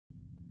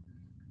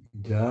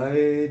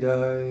Jai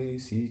Jai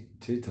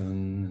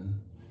Sititan,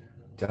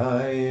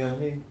 Jai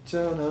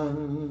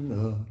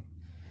Nityananda,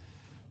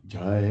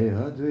 Jai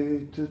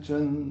Advaita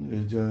Chandra,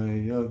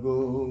 Jai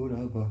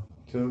Agora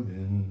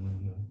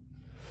Bhaktavinda,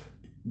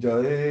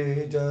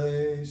 Jai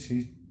Jai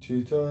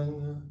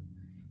Sititan,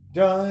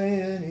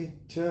 Jai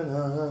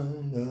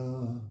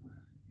Nityananda,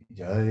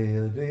 Jai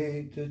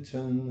Advaita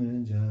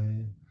Chandra,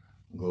 Jai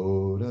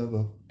Gora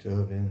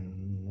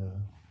Bhaktavinda.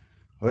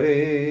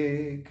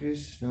 Hare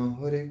Krishna,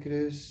 Hare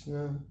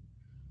Krishna,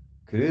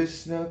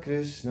 Krishna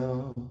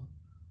Krishna,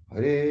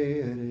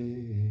 Hare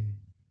Hare,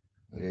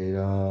 Hare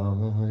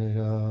Rama, Hare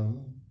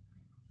Rama,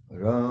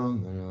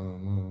 Rama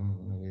Rama,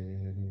 Hare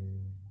Hare.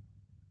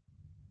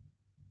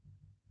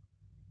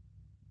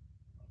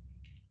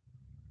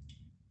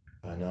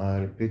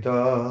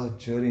 Anarpita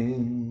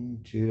charin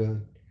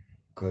chirat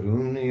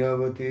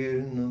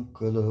karunyavatirna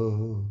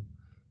kalo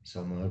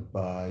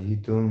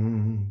samarpayitum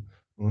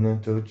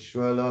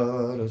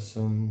unatuchvala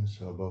rasam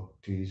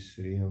sabhakti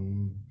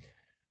sriyam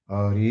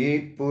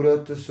Hari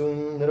Purat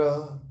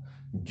Sundra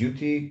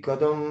Jyoti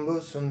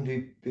Kadamba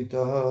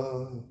Sandipita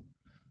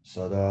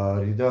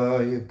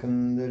Sadaridaya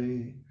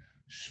Kandari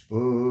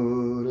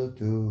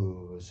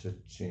Spuratu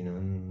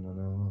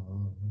Sachinandana.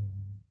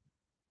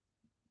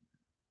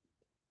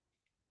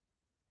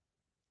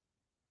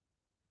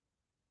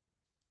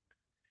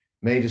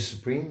 May the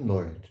Supreme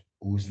Lord,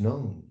 who is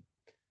known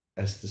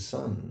as the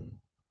son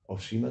of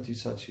Srimati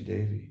Sachi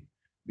Devi,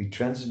 be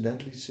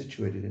transcendently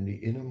situated in the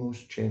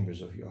innermost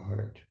chambers of your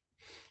heart,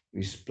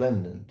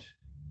 resplendent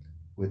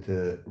with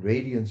the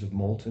radiance of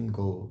molten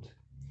gold.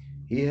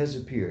 He has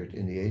appeared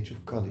in the age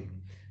of Kali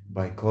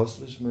by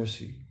causeless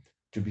mercy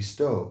to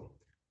bestow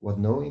what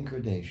no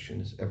incarnation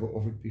has ever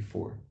offered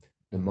before,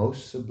 the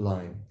most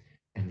sublime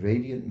and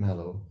radiant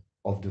mellow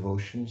of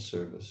devotional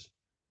service,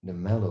 the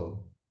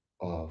mellow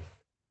of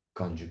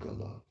conjugal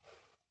love.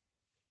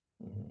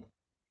 Mhm.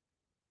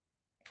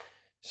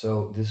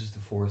 So this is the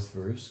fourth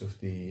verse of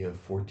the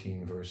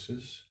 14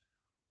 verses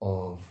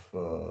of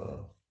uh,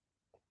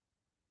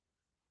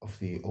 of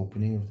the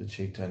opening of the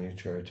Chaitanya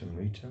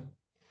Charitamrita,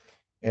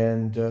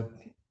 and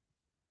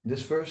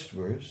this first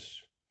verse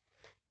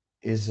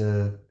is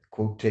a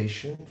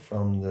quotation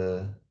from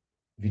the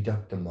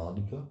Vidakta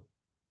Madhava,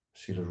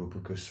 Srila Rupa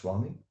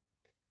Goswami,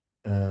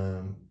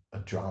 a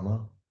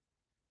drama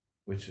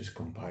which is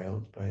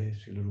compiled by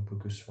Srila Rupa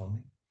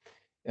Goswami.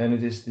 And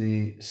it is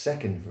the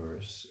second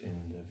verse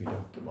in the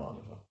Vidakta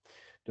Madhava.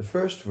 The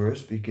first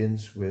verse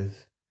begins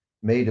with,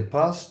 May the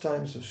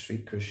pastimes of Sri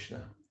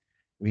Krishna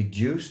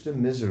reduce the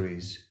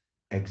miseries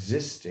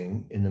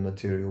existing in the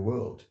material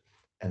world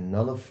and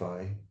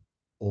nullify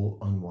all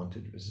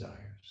unwanted desires.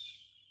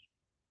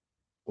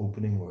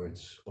 Opening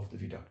words of the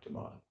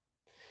Vidaktamala.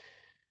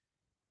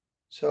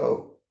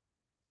 So,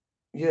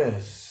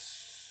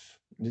 yes,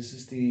 this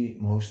is the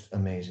most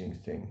amazing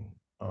thing.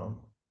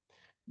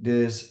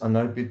 This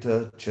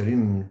Anarpita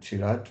Charim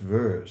Chirat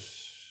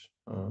verse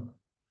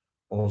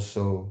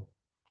also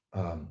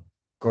um,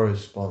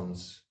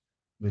 corresponds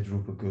with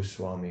Rupa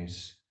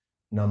Goswami's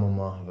Namo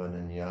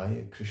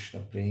Mahavananyaya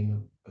Krishna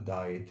Prema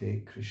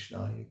Padayate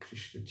Krishnaya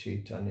Krishna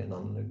Chaitanya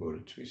Namana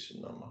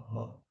Gauratvisa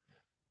Namaha.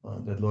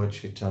 That Lord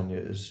Chaitanya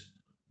is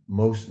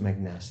most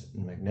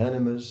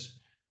magnanimous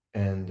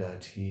and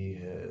that he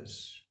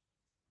has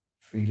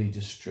freely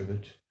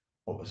distributed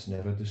what was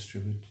never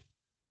distributed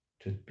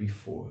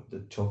before,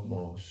 the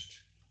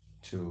topmost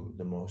to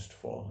the most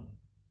fallen.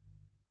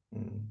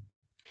 Mm.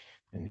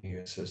 And here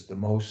it says, the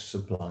most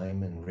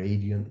sublime and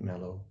radiant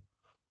mellow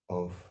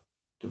of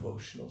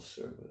devotional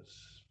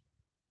service.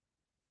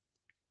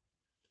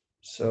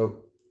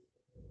 So,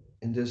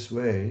 in this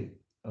way,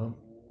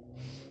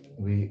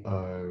 we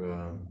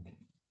are,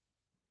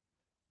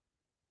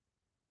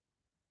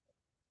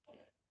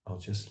 I'll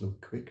just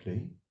look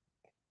quickly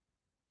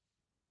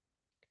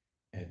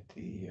at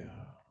the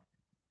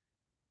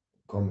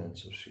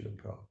comments of Srila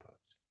Prabhupada.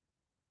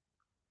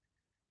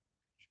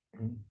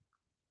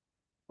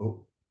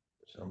 Oh,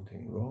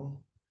 something wrong.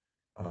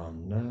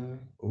 No,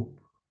 oh,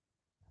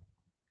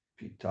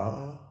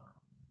 Pita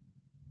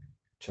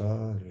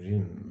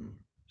Charim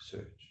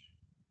search.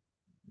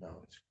 Now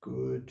it's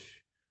good.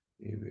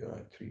 Here we are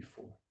at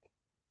 3-4.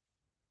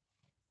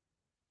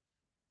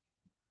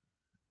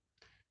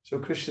 So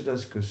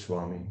Krishnadas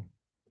Goswami,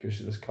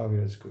 Krishnadas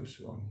Kaviraj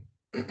Goswami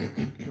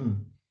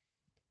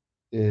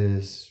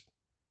is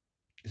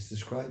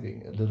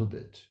describing a little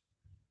bit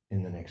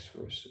in the next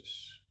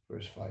verses,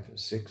 verse 5 and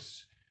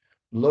 6.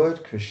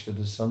 Lord Krishna,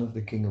 the son of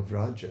the king of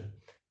Raja,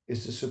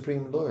 is the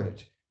supreme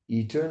Lord.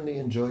 He eternally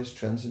enjoys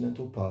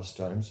transcendental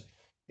pastimes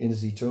in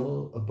his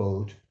eternal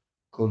abode,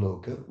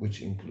 Goloka,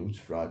 which includes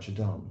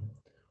Vrajadam.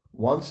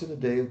 Once in a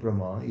day of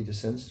Brahma, he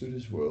descends to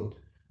this world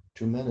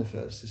to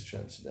manifest his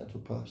transcendental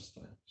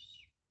pastimes.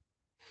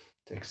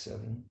 Text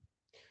 7.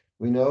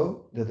 We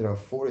know that there are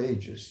 4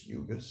 ages,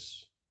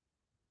 yugas,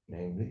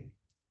 namely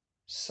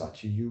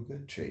Satya Yuga,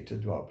 Treta,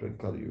 Dwapara, and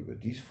Kali Yuga.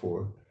 These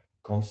 4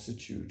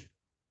 constitute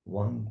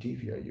one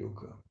Divya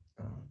Yuga.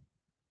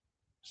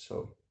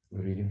 So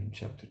we're reading from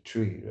chapter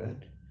 3,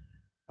 right?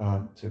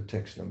 So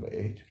text number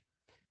 8.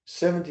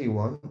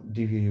 71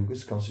 Divya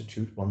Yugas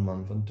constitute one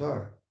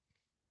Manvantar.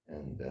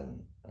 And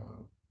then,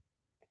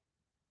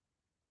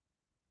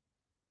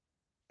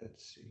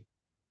 let's see.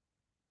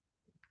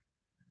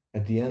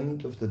 At the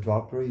end of the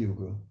Dwapara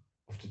Yuga,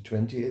 of the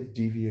 20th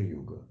Divya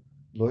Yuga,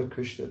 Lord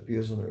Krishna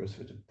appears on earth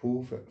with the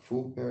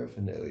full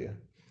paraphernalia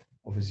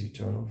of his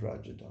eternal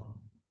Vrajadam.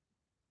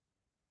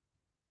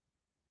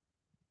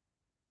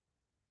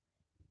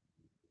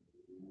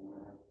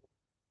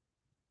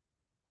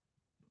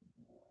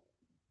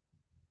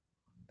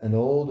 And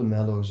all the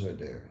mellows are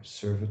there: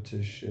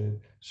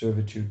 servitude,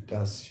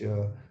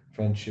 dasya,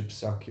 friendship,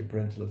 sakya,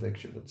 parental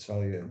affection,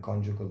 vatsalya, and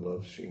conjugal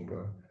love,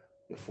 shringar,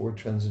 the four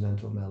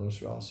transcendental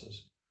mellows,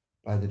 rasas.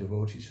 By the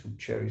devotees who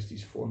cherish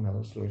these four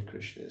mellows, Lord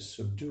Krishna is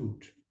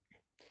subdued.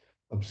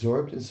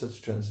 Absorbed in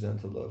such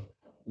transcendental love,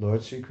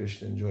 Lord Sri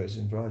Krishna enjoys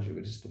in Vraja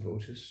with his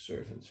devotees,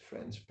 servants,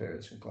 friends,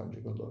 parents, and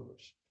conjugal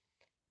lovers.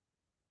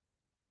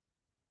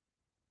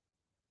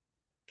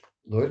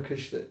 Lord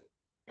Krishna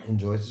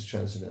enjoys his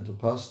transcendental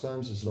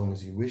pastimes as long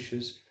as he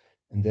wishes,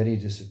 and then he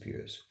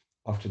disappears.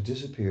 After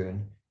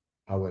disappearing,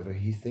 however,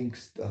 he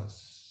thinks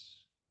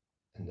thus.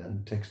 And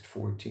then text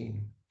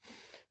 14.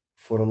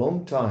 For a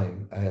long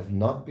time I have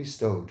not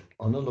bestowed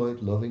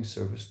unalloyed loving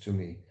service to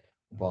me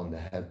upon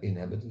the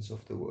inhabitants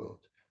of the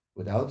world.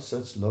 Without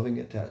such loving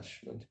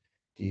attachment,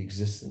 the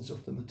existence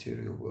of the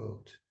material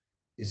world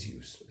is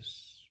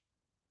useless.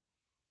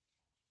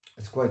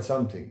 It's quite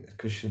something that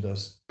Krishna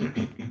does.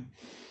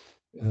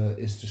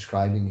 Is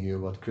describing here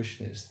what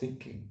Krishna is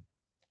thinking.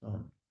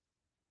 Um,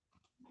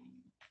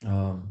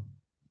 um,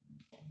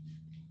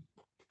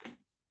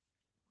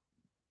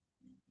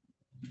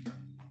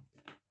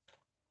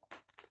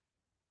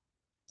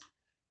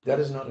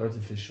 that is not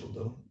artificial,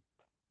 though.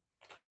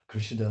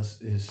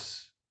 Krishnadas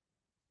is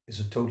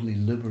a totally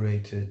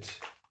liberated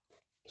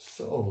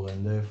soul,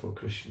 and therefore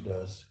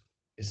Krishnadas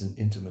is an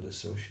intimate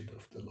associate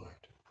of the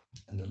Lord,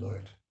 and the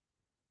Lord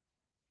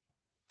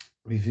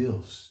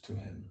reveals to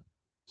him.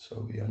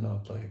 So we are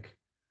not like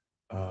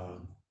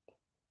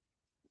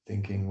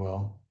thinking,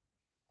 well,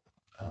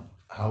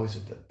 how is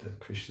it that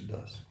Krishna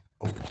does?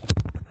 Oh,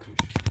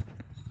 Krishna.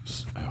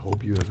 I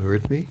hope you have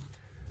heard me.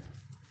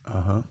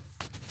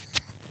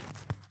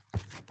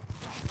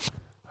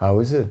 How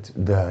is it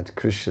that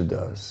Krishna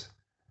does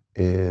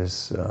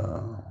is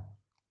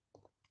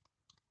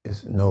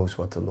knows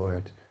what the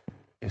Lord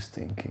is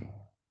thinking?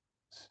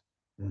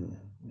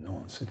 No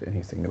one said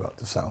anything about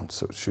the sound,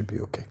 so it should be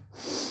okay.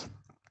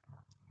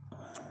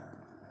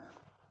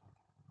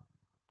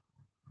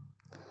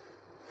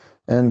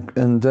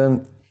 And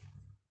then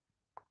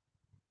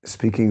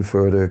speaking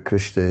further,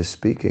 Krishna is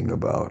speaking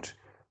about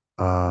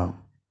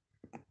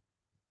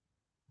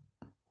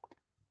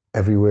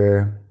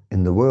everywhere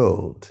in the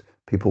world,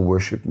 people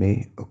worship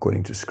me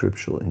according to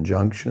scriptural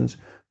injunctions,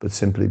 but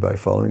simply by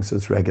following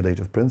such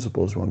regulative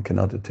principles, one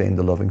cannot attain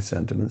the loving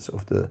sentiments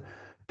of the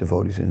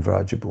devotees in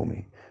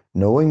Vrajabhumi.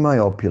 Knowing my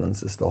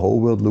opulences, the whole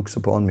world looks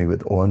upon me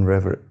with awe and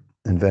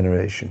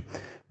veneration,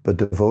 but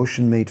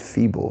devotion made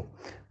feeble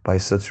by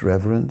such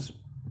reverence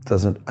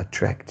doesn't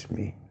attract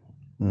me.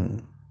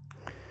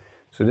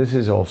 So this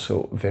is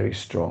also very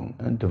strong.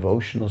 And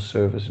devotional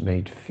service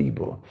made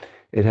feeble.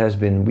 It has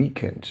been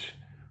weakened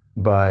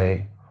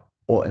by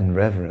awe and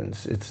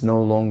reverence. It's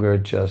no longer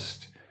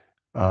just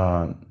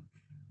out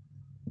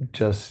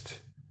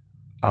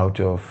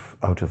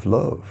of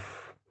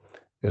love.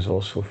 There's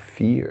also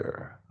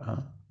fear.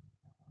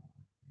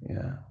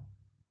 Yeah.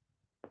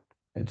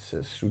 It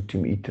says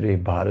Shrutim itre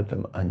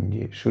bharatam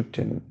anye,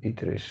 Shrutim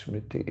itre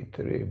smriti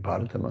itre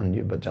bharatam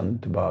anye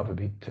bhajant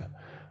bhavavita.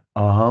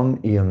 Aham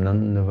iyam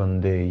nanda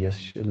vande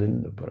yasya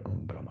linda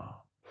param brahma.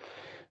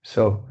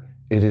 So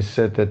it is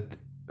said that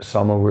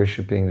some are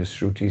worshipping the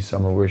Shruti,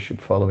 some are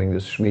following the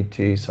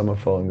Smriti, some are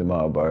following the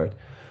Mahabharata,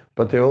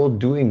 but they're all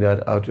doing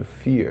that out of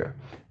fear.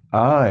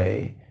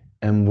 I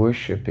am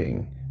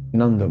worshipping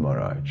Nanda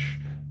Maharaj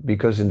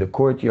because in the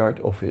courtyard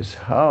of his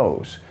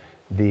house,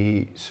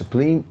 the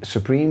supreme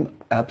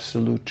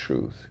absolute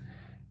truth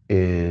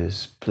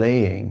is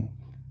playing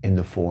in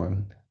the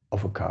form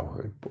of a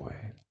cowherd boy.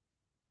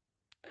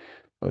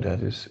 So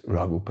that is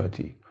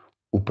Raghupati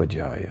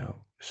Upadhyaya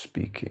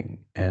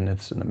speaking, and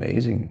it's an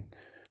amazing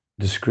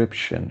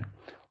description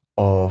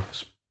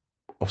of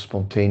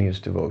spontaneous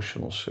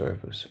devotional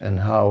service and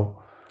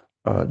how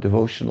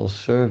devotional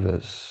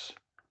service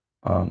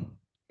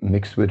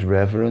mixed with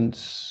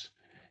reverence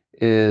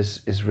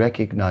is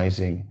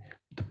recognizing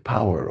the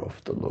power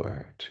of the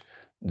Lord,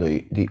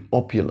 the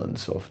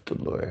opulence of the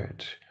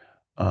Lord,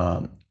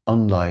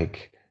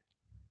 unlike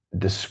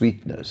the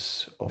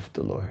sweetness of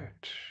the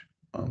Lord.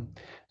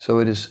 So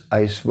it is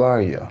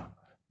Aishwarya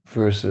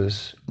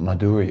versus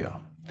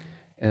Madhurya.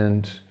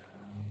 And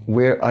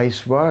where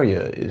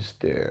Aishwarya is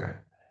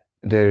there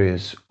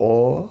is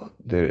awe,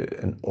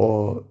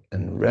 awe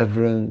and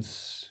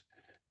reverence,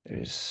 there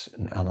is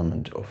an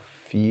element of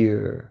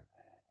fear.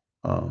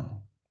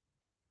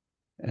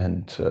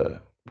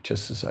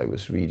 Just as I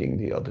was reading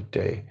the other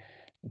day,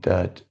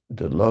 that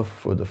the love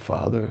for the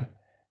Father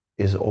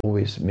is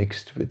always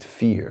mixed with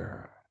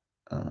fear.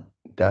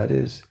 That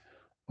is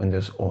when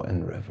there's awe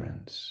and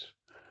reverence.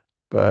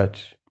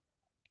 But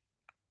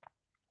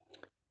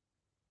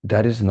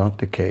that is not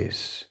the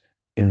case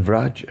in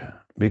Vraja,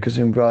 because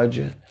in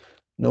Vraja,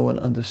 no one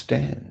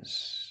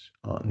understands.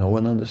 No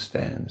one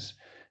understands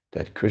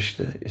that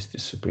Krishna is the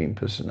Supreme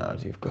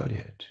Personality of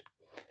Godhead.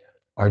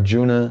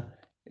 Arjuna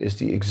is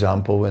the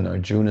example. When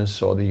Arjuna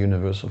saw the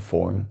universal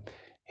form,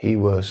 he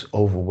was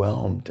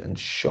overwhelmed and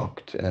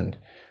shocked, and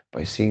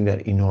by seeing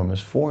that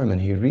enormous form,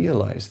 and he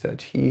realized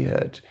that he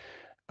had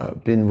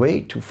been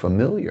way too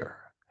familiar,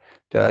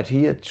 that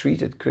he had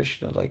treated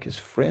Krishna like his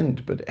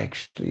friend, but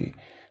actually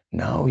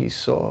now he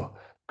saw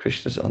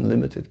Krishna's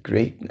unlimited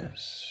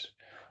greatness.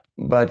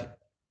 But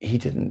he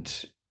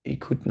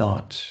could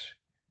not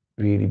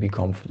really be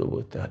comfortable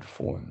with that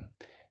form,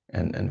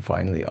 and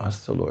finally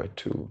asked the Lord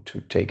to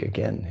take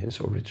again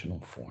his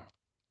original form.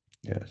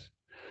 Yes.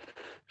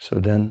 So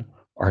then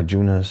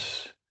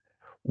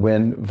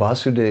when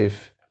Vasudev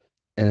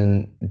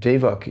and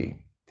Devaki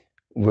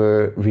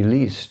were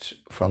released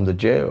from the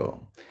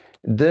jail,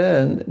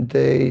 then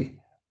they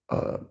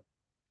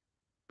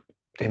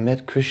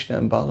met Krishna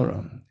and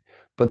Balaram,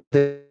 but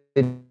they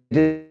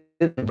didn't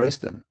embrace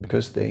them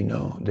because they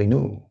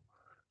knew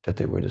that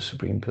they were the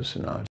Supreme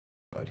Personality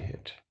of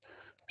Godhead.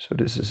 So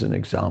this is an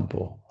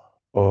example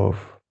of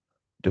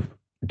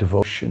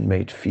devotion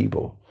made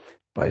feeble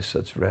by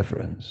such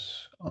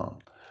reverence.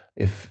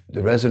 If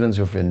the residents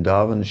of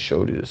Vrindavan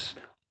showed this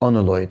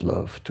unalloyed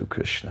love to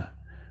Krishna,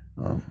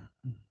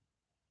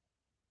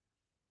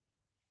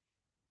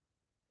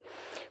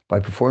 by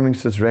performing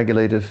such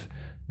regulative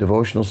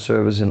devotional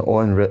service in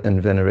awe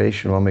and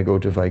veneration, one may go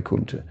to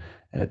Vaikuntha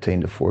and attain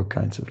the 4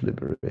 kinds of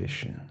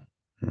liberation.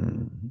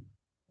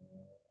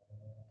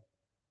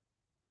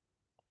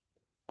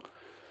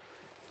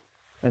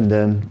 And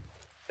then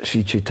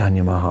Sri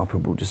Chaitanya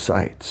Mahaprabhu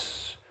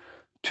decides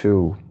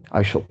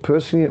I shall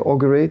personally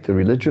inaugurate the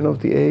religion of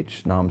the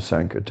age, Nam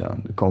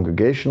Sankirtan, the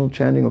congregational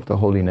chanting of the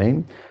holy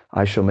name.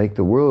 I shall make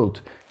the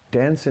world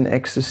dance in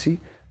ecstasy,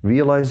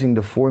 realizing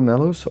the 4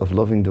 mellows of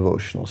loving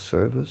devotional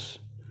service.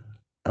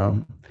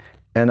 And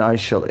I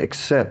shall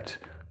accept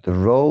the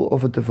role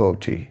of a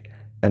devotee,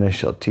 and I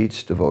shall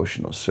teach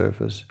devotional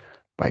service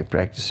by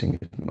practicing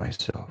it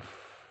myself.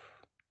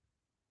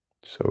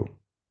 So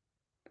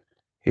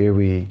here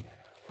we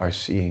are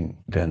seeing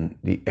then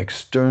the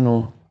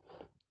external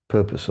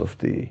purpose of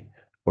the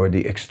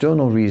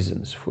external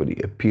reasons for the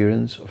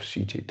appearance of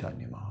Sri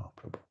Chaitanya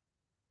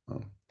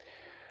Mahaprabhu.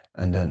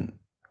 And then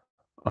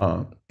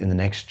in the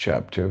next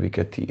chapter, we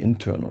get the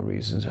internal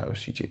reasons how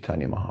Sri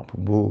Chaitanya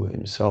Mahaprabhu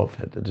himself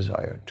had the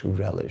desire to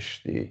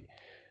relish the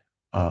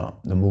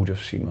mood of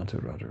Srimati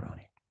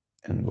Radharani.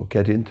 And we'll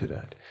get into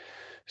that.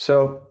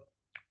 So,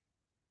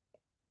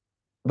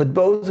 but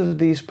both of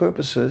these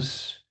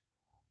purposes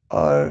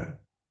are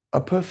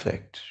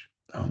perfect.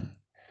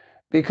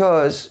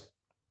 Because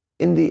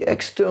in the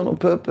external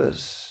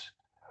purpose,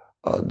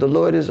 the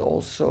Lord is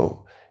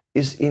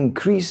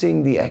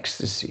increasing the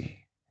ecstasy,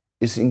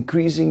 is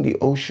increasing the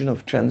ocean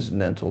of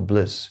transcendental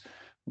bliss,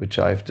 which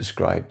I've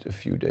described a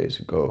few days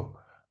ago.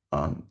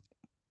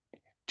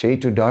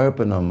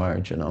 Chetudarpanam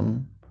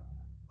Arjanam,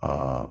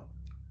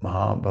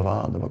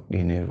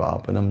 Mahabhavadavakni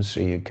Nirvapanam,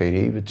 Sriya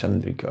Kaireva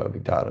Chandrika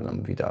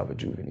Vitaranam Vidava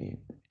Juvani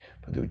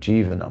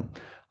Padujivanam,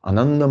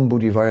 Anandam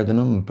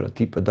Buddhivardhanam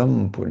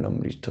Pratipadam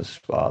Purnam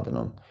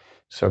Ritasvadanam,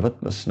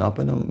 Sarvatma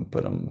Snapanam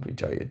Param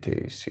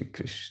Vijayate Sri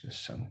Krishna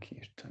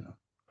Sankirtanam.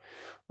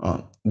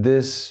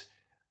 This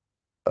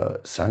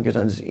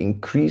Sankirtan is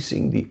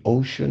increasing the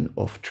ocean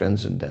of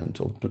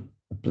transcendental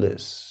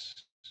bliss,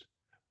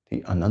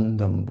 the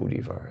Anandam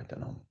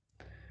Buddhivardhanam.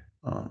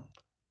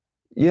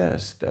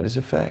 Yes, that is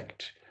a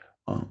fact.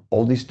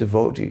 All these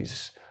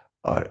devotees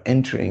are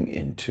entering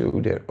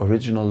into their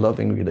original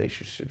loving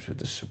relationships with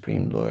the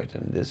Supreme Lord,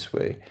 and this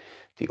way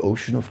the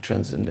ocean of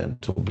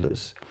transcendental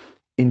bliss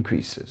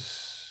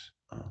increases.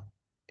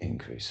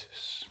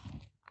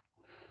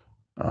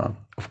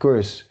 Of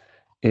course,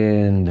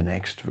 in the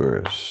next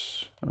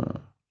verse,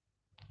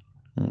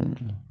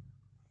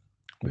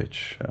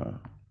 which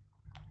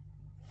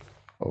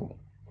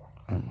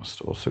I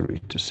must also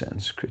read the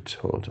Sanskrit.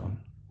 Hold on.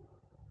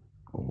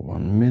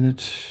 1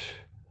 minute.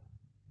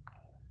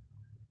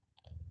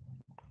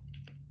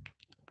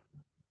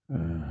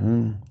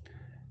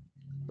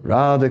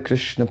 Radha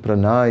Krishna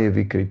Pranaya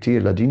Vikriti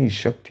Ladini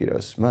Shakti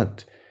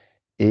Rasmat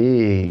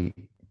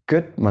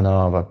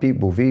Katmanavapi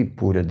Bhuvi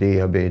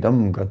Puradeya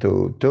Bedam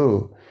Gato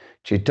To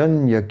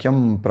Chaitanya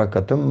Kyam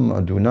Prakatam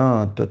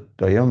Aduna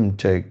Tattayam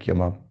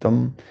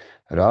Chaikyamaptam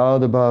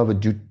Radha Bhava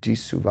Jutti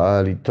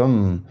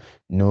Suvalitam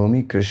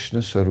Nomi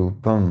Krishna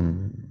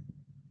Sarupam.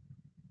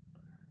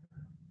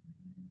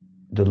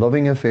 The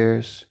loving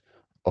affairs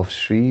of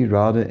Sri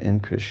Radha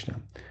and Krishna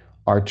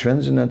are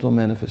transcendental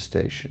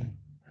manifestation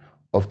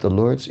of the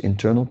Lord's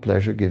internal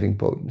pleasure-giving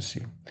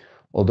potency.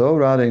 Although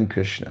Radha and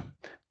Krishna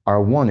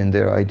are one in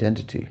their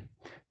identity,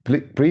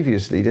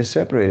 previously they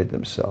separated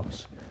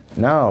themselves.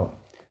 Now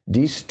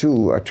These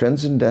two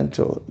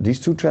transcendental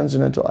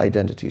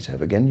identities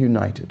have again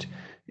united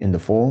in the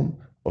form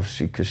of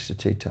Sri Krishna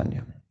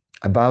Chaitanya.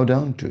 I bow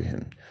down to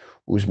him,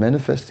 who has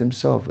manifested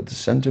himself with the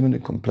sentiment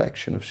and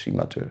complexion of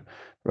Srimati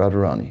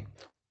Radharani,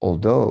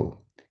 although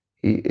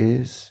he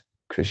is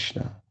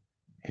Krishna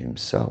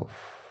himself.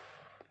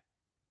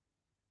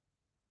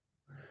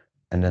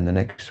 And then the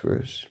next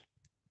verse.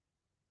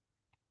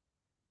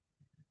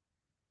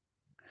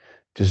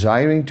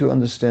 Desiring to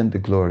understand the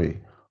glory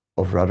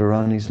of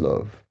Radharani's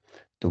love,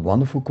 the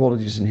wonderful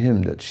qualities in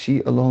him that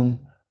she alone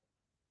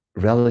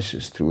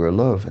relishes through her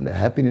love, and the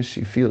happiness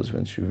she feels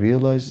when she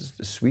realizes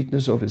the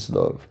sweetness of his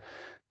love,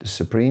 the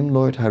Supreme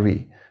Lord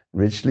Hari,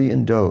 richly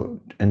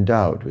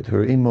endowed with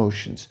her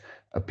emotions,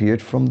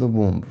 appeared from the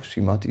womb of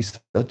Srimati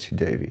Satchi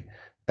Devi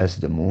as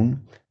the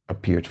moon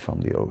appeared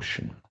from the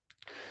ocean.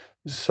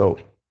 So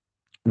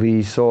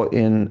we saw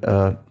in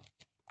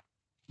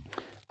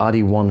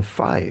Adi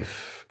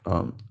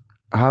 1.5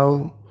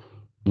 how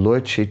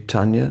Lord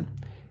Chaitanya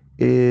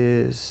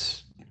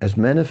has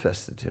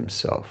manifested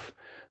himself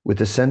with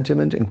the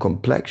sentiment and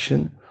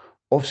complexion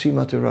of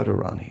Srimati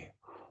Radharani,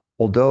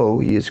 although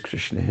he is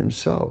Krishna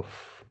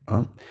himself.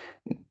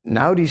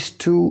 Now these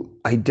two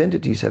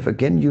identities have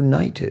again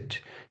united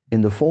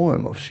in the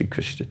form of Sri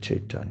Krishna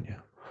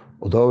Chaitanya.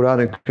 Although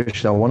Radha and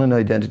Krishna won an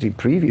identity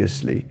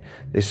previously,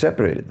 they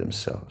separated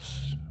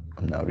themselves.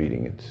 I'm now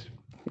reading it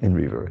in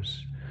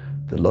reverse.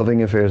 The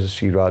loving affairs of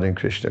Sri Radha and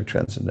Krishna are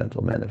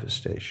transcendental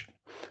manifestation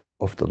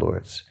of the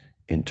Lord's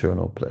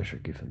internal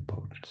pleasure-given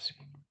potency.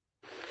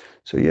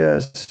 So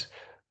yes,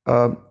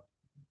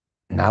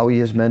 now he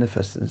has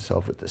manifested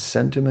himself with the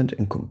sentiment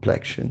and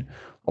complexion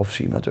of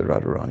Srimati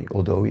Radharani,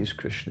 although he is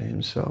Krishna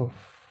himself.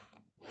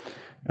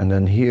 And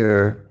then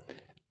here,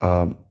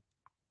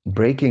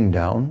 breaking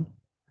down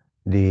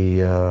the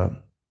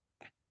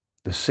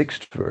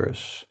 6th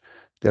verse,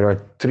 there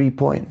are 3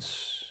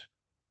 points.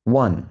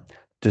 1,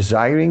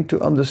 desiring to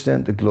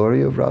understand the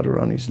glory of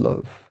Radharani's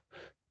love.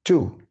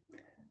 2,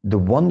 the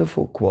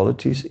wonderful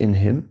qualities in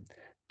him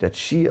that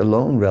she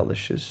alone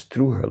relishes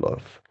through her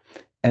love,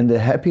 and the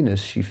happiness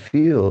she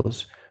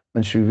feels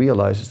when she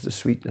realizes the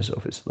sweetness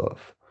of his love.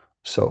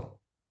 So,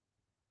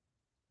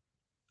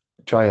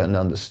 try and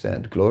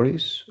understand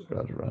glories,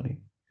 Radharani.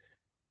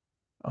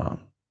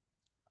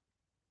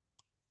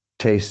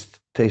 Taste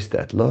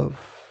that love.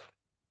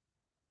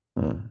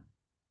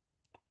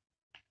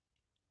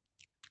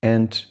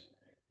 And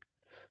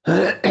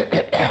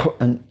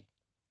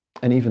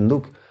even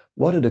look,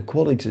 what are the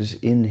qualities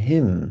in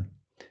him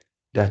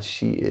that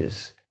she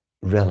is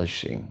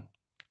relishing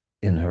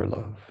in her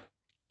love?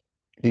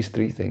 These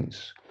 3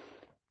 things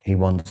he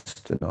wants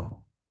to know.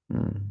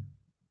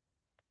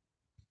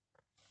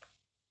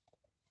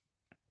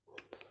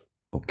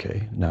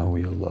 Okay, now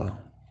we'll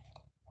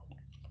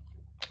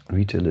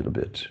read a little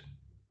bit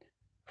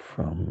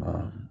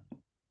from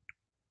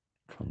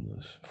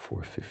this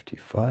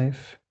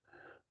 455.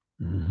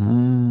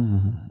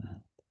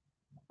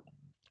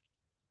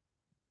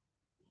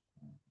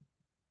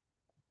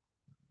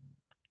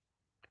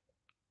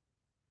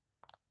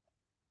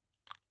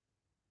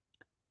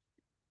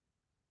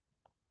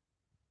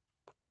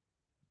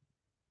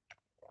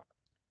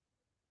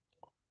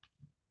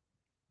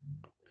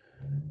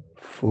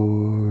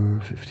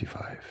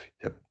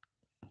 Yep.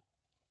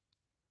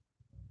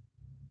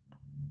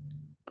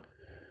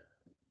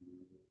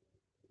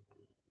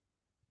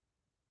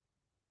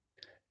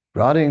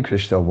 Radha and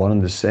Krishna are one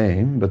and the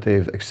same, but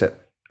they've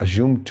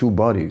assumed 2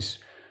 bodies,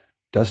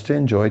 thus they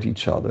enjoyed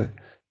each other,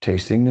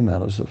 tasting the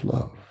malice of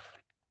love.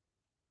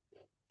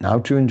 Now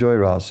to enjoy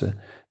rasa,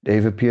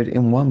 they've appeared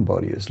in 1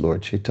 body as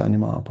Lord Chaitanya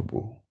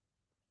Mahaprabhu.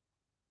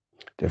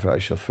 Therefore I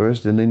shall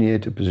first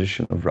delineate the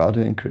position of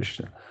Radha and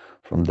Krishna.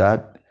 From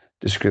that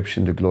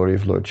description, the glory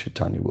of Lord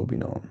Chaitanya will be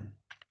known.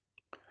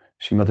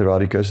 Srimati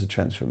Radhika is the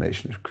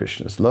transformation of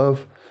Krishna's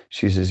love.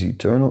 She is his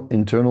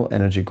internal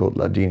energy called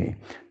Ladini.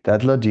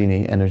 That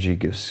Ladini energy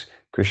gives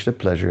Krishna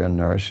pleasure and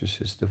nourishes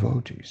his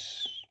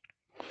devotees.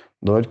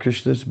 Lord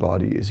Krishna's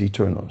body is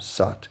eternal,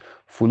 Sat,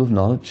 full of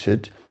knowledge,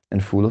 Chit,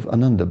 and full of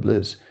Ananda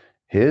bliss.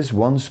 His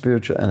one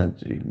spiritual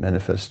energy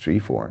manifests 3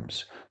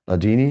 forms.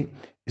 Ladini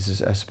is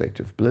his aspect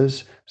of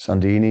bliss,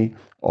 Sandhini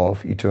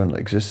of eternal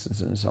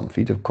existence, and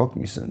Samvit of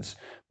cognizance,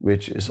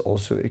 which is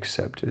also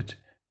accepted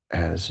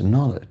as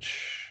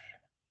knowledge.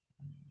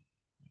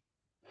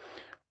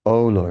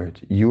 O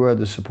Lord, you are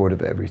the support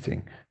of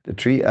everything. The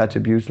 3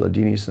 attributes,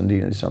 Ladini,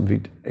 Sandhini, and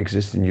Samvit,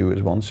 exist in you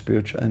as one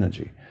spiritual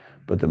energy.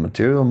 But the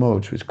material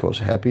modes which cause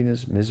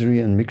happiness, misery,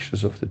 and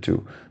mixtures of the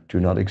 2 do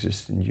not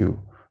exist in you,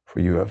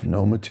 for you have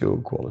no material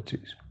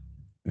qualities.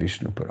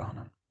 Vishnu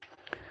Purana.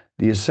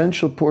 The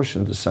essential portion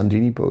of the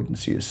Sandhini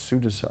potency is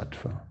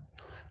Sudasattva.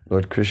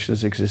 Lord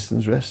Krishna's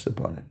existence rests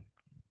upon it.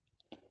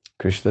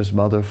 Krishna's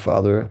mother,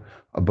 father,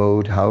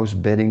 abode, house,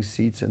 bedding,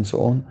 seats, and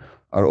so on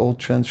are all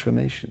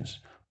transformations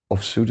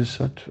of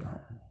Sudasattva.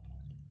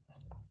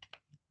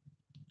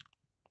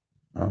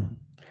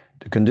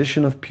 The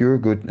condition of pure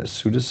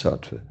goodness,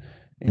 Sudasattva,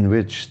 in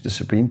which the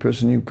Supreme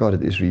Personality of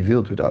Godhead is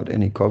revealed without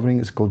any covering,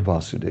 is called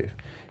Vasudeva.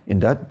 In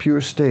that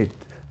pure state,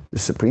 the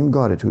Supreme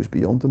Godhead, who is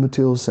beyond the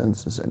material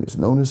senses and is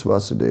known as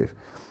Vasudeva,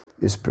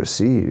 is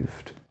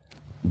perceived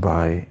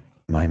by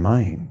my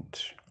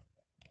mind.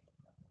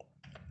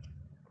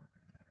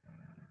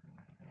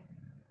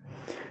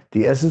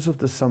 The essence of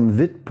the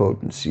Samvit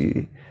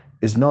potency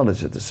is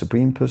knowledge that the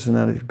Supreme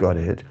Personality of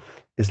Godhead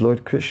is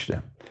Lord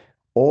Krishna.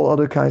 All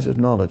other kinds of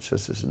knowledge,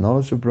 such as the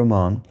knowledge of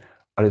Brahman,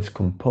 are its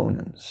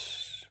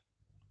components.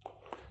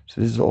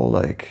 So this is all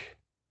like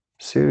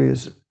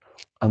serious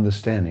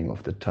understanding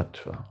of the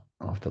Tattva,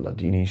 of the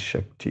Hladini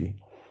Shakti.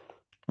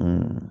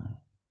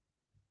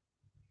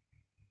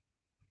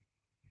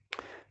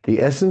 The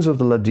essence of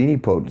the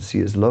Hladini potency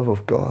is love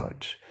of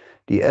God.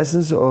 The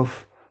essence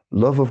of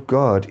love of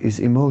God is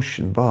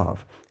emotion, bhav,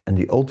 and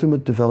the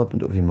ultimate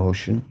development of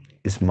emotion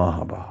is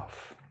Mahabhav.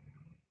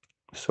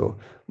 So,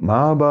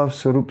 Mahabhav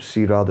Sarup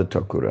Sri Radha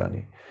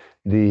Thakurani.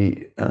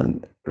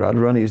 And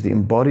Radharani is the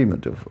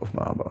embodiment of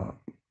Mahabhav.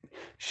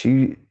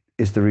 She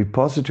is the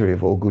repository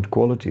of all good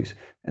qualities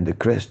and the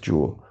crest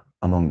jewel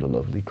among the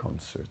lovely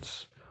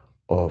consorts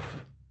of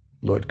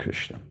Lord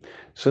Krishna.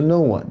 So no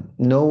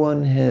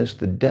one has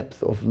the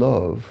depth of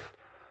love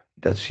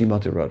that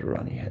Srimati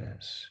Radharani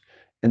has.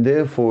 And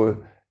therefore,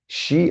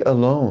 she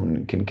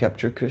alone can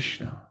capture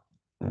Krishna.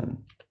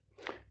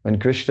 When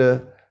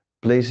Krishna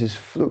plays his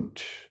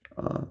flute,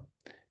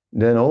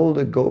 then all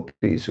the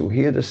gopis who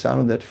hear the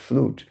sound of that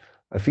flute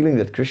are feeling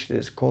that Krishna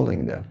is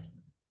calling them.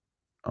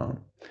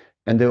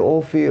 And they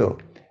all feel,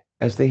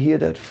 as they hear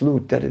that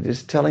flute, that it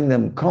is telling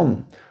them,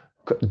 come,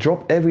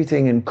 drop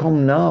everything and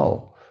come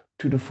now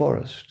to the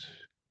forest.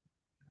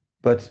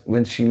 But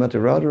when Srimati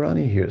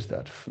Radharani hears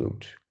that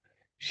flute,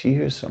 she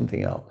hears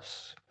something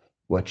else.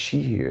 What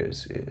she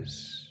hears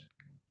is,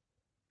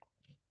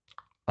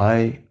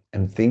 I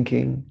am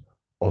thinking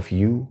of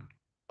you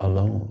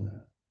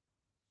alone.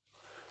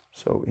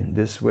 So in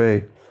this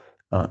way,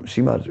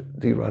 Srimati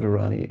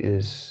Radharani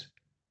is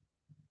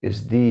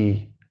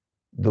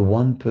the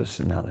one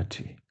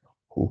personality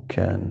who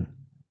can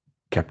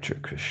capture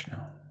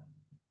Krishna.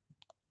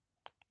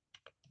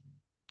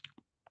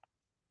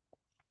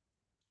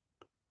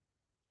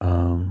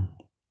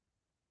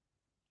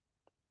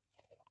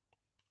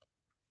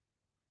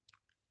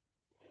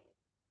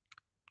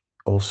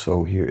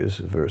 Also, here is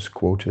a verse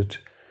quoted.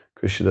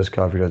 Krishnadas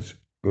Kaviraj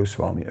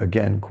Goswami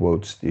again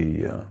quotes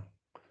the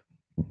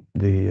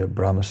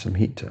Brahma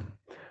Samhita.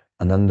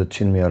 Ananda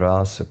Chinmaya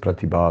Rasa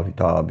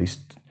Pratibhavita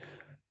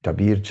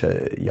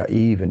Tabircha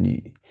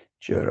Yaivani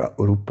Jara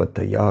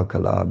Urupataya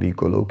Kalabi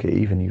Goloke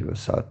Evani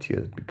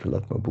Vasatya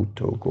Bikalatma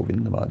Bhutto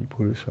Govindamadi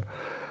Purusha.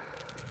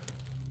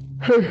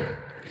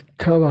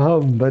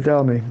 Kamaham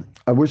Badami.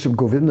 I worship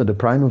Govinda, the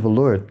prime of the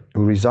Lord,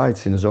 who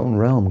resides in his own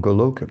realm,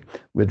 Goloka,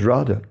 with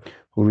Radha,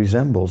 who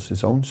resembles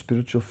his own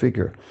spiritual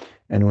figure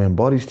and who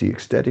embodies the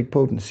ecstatic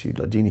potency,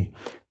 Hladini.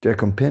 Their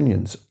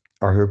companions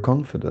are her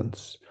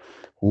confidants,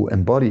 who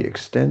embody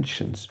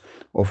extensions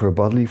of her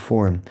bodily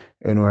form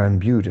and are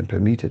imbued and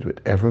permeated with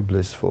ever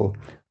blissful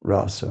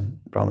rasa.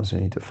 Brahma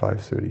Samhita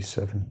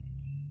 537.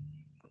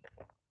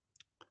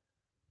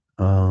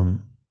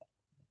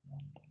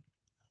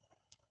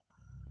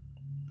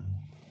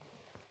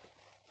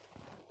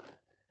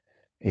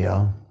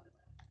 Yeah.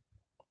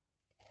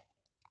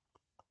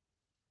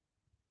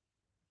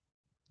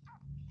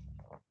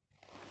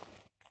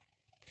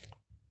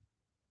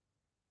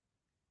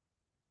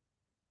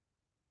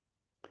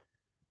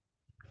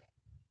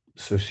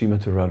 So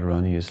Srimati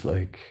Radharani is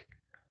like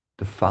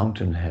the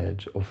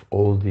fountainhead of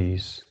all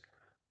these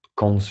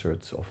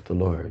concerts of the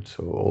Lord.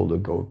 So all the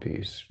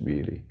gopis,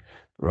 really.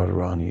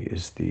 Radharani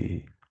is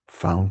the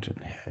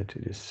fountainhead,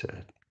 it is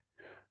said.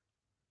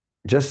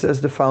 Just as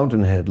the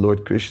fountainhead,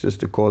 Lord Krishna is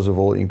the cause of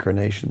all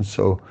incarnations,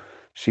 so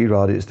Sri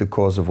Radha is the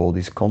cause of all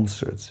these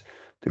concerts.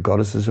 The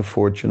goddesses of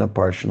fortune are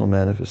partial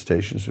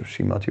manifestations of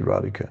Srimati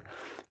Radhika,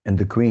 and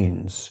the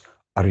queens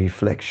are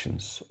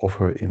reflections of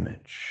her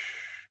image.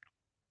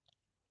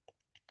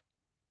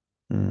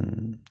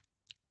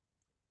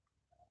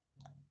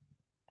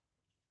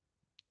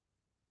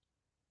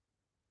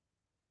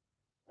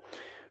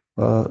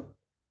 Well,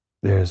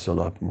 there's a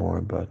lot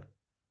more,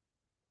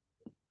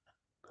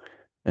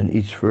 and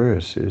each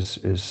verse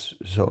is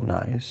so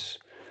nice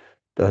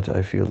that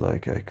I feel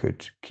like I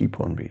could keep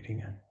on reading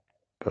it.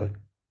 But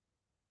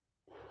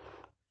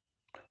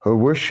her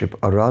worship,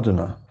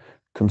 Aradhana,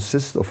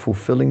 consists of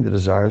fulfilling the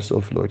desires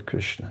of Lord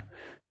Krishna.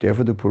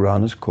 Therefore, the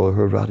Puranas call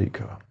her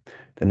Radhika.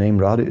 The name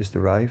Radha is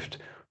derived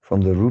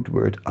from the root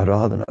word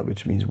Aradhana,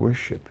 which means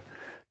worship.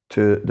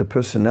 To the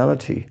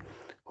personality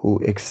who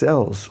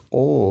excels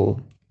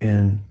all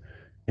in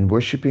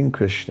worshipping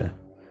Krishna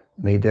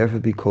may therefore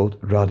be called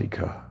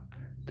Radhika,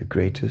 the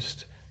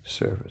greatest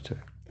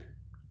servitor.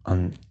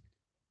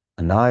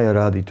 Anaya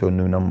radito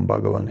nunam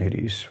bhagavan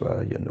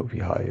hirisva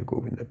yanovihaya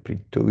govinda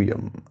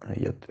prituyam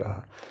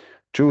yatra.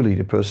 Truly,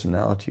 the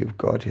personality of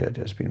Godhead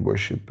has been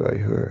worshipped by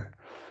her.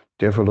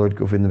 Therefore, Lord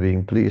Govinda,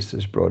 being pleased,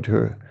 has brought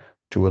her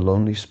to a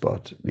lonely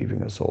spot,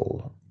 leaving us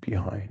all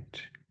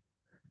behind.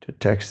 The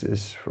text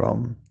is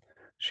from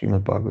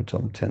Srimad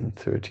Bhagavatam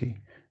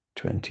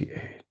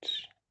 10:30-28.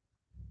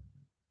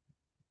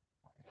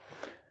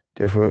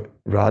 Therefore,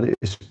 Radha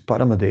is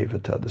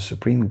Paramadevata, the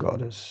supreme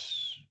goddess.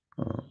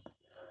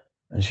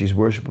 And she's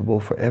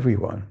worshipable for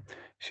everyone.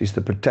 She's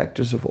the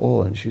protectress of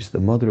all, and she's the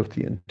mother of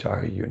the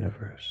entire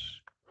universe.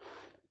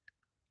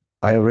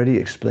 I already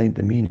explained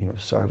the meaning of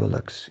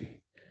Sarvalaksi.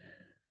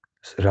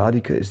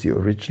 Radhika is the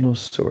original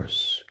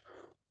source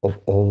of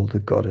all the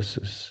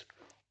goddesses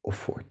of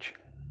fortune.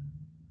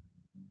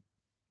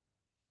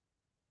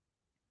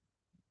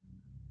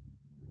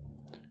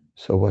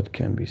 So what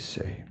can we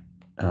say?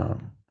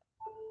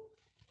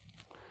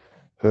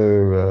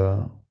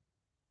 Her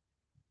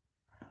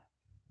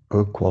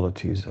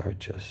qualities are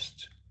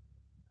just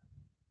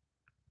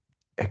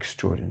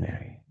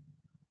extraordinary.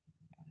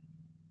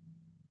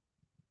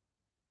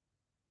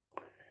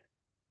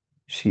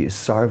 She is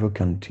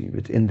Sarvakanti,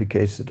 which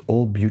indicates that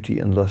all beauty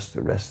and lust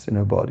rests in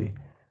her body.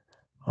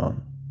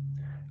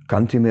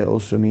 Kanti may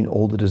also mean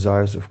all the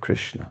desires of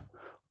Krishna.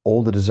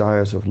 All the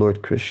desires of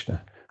Lord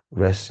Krishna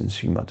rest in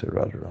Srimati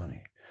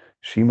Radharani.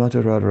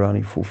 Srimati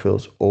Radharani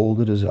fulfills all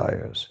the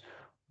desires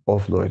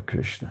of Lord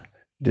Krishna.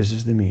 This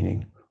is the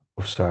meaning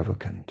of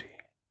Sarvakanti.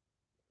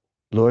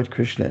 Lord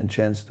Krishna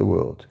enchants the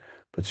world,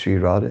 but Sri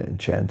Radha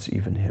enchants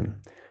even him.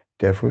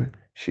 Therefore,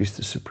 she's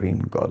the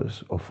supreme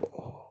goddess of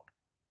all.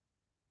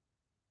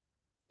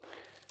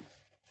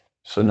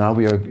 So now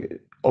we are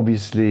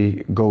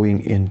obviously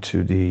going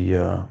into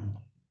the,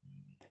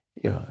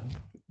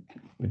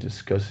 we're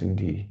discussing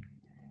the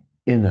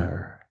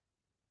inner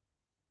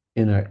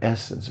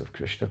essence of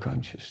Krishna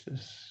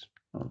consciousness.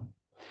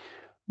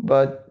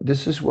 But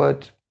this is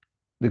what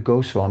the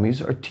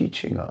Goswamis are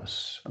teaching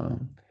us.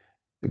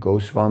 The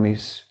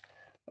Goswamis,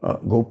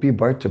 Gopi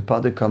Bharta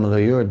Pada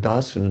Kamalayor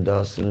Dasana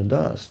Dasana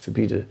Das, to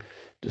be the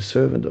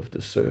servant of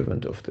the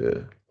servant of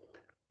the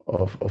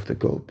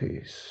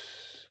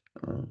Gopis.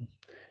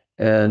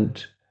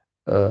 And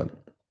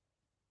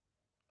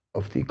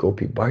of the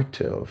Gopi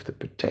Bharta, of the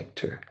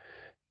protector.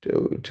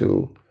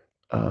 So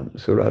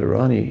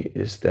Radharani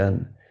is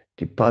then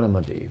the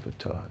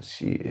Paramadevata.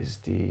 She is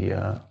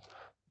the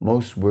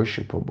most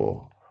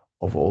worshipable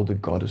of all the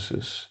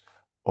goddesses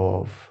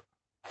of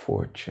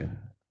fortune,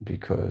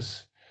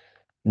 because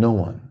no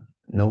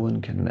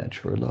one can match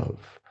her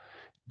love.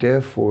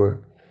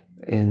 Therefore,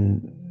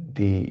 in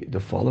the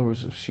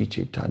followers of Sri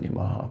Chaitanya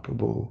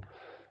Mahaprabhu,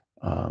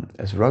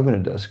 as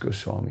Raghunath Das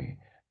Goswami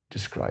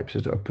describes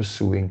it, are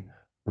pursuing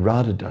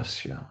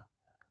Radhadasya,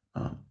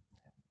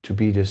 to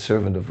be the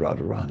servant of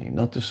Radharani,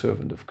 not the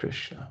servant of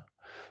Krishna.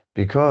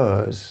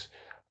 Because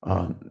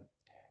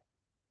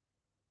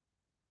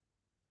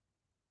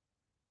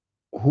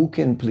who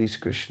can please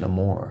Krishna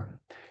more?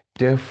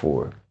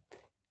 Therefore,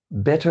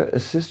 better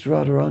assist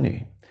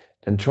Radharani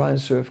than try and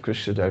serve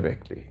Krishna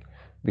directly.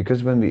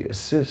 Because when we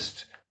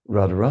assist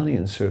Radharani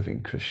in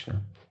serving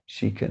Krishna,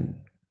 she can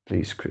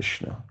please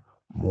Krishna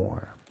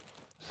more.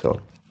 So,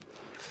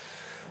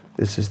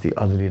 this is the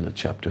Adilila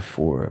chapter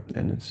 4,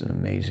 and it's an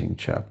amazing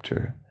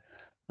chapter,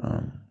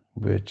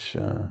 which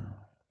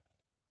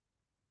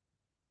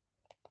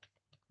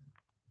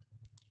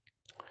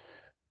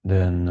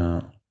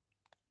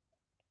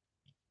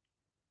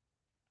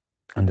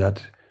and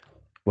that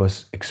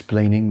was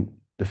explaining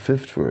the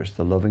 5th verse,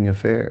 the loving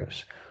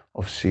affairs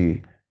of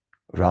Sri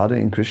Radha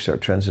and Krishna are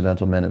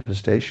transcendental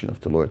manifestation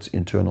of the Lord's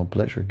internal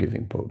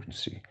pleasure-giving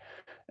potency.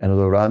 And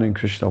although Radha and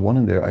Krishna are one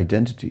in their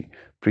identity,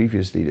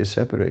 previously they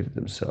separated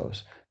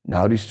themselves.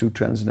 Now these two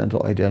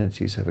transcendental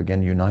identities have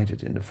again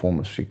united in the form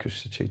of Sri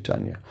Krishna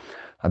Chaitanya.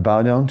 I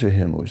bow down to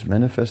him who has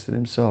manifested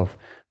himself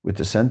with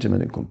the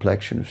sentiment and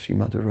complexion of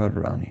Srimati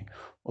Radharani,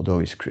 although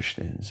he's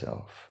Krishna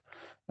himself.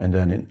 And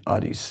then in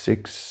Adi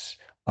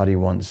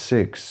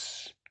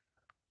 1:6,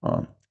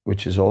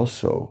 which is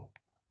also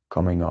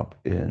coming up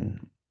in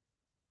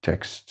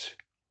text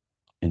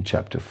in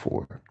chapter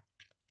 4,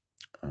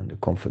 and the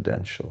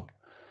confidential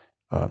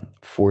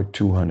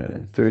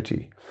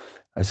 4:230.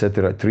 I said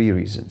there are 3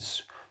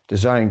 reasons: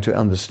 desiring to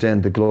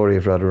understand the glory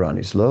of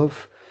Radharani's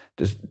love,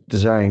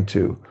 desiring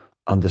to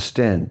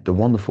understand the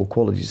wonderful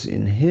qualities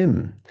in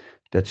him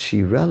that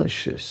she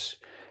relishes,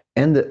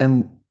 and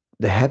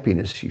the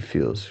happiness she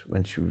feels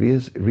when she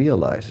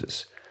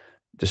realizes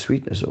the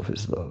sweetness of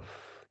his love.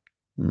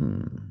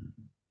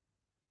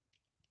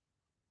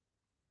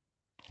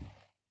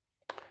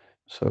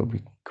 So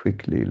we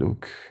quickly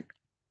look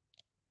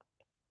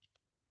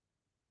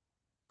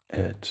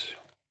at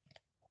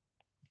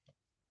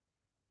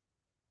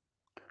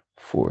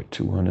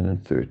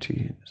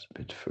 4:230, it's a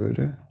bit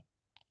further.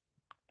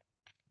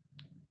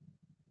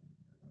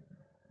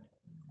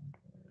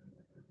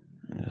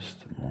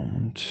 Just a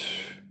moment.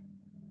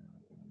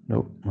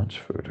 No, much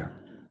further.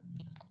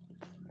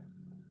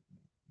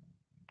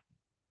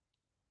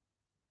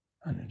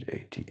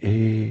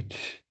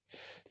 188,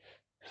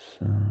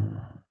 so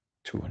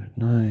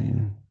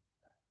 209,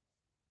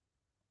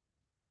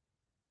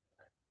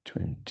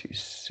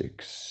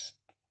 26,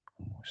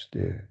 almost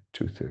there,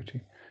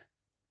 230.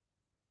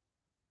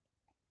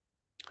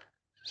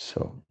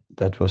 So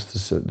that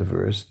was the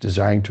verse,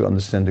 desiring to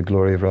understand the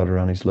glory of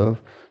Radharani's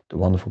love, the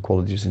wonderful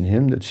qualities in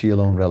him that she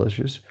alone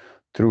relishes,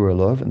 through her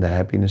love and the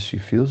happiness she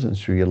feels, and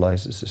she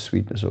realizes the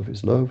sweetness of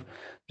his love,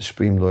 the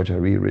Supreme Lord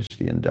Hari,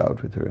 richly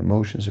endowed with her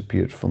emotions,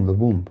 appeared from the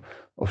womb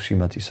of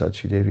Srimati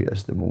Sachi Devi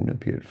as the moon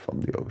appeared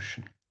from the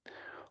ocean.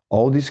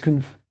 All these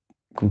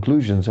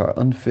conclusions are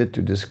unfit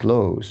to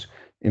disclose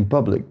in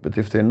public, but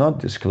if they're not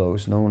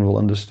disclosed, no one will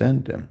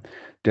understand them.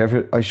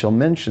 Therefore, I shall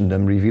mention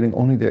them, revealing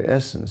only their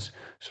essence,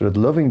 so that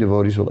loving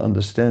devotees will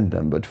understand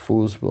them, but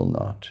fools will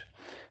not.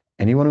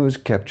 Anyone who has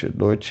captured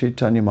Lord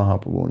Chaitanya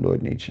Mahaprabhu and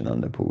Lord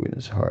Nityananda Prabhu in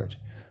his heart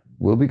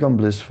will become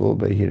blissful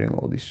by hearing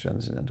all these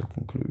transcendental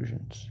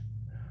conclusions.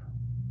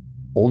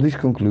 All these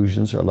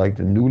conclusions are like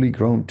the newly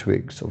grown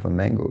twigs of a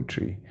mango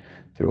tree.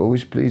 They're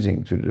always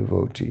pleasing to the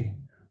devotee,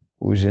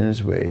 who is in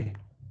his way,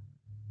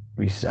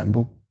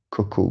 resemble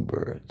cuckoo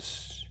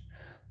birds.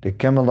 The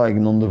camel-like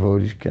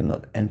non-devotees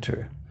cannot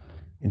enter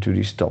into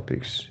these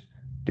topics.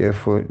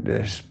 Therefore,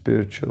 there's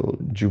spiritual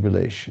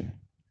jubilation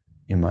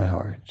in my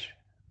heart.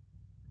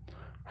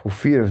 For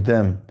fear of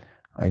them,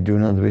 I do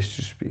not wish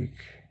to speak.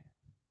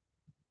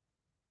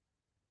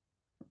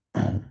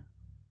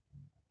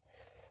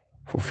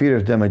 For fear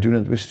of them, I do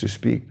not wish to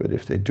speak, but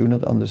if they do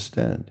not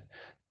understand,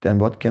 then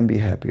what can be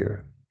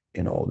happier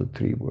in all the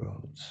three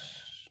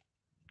worlds?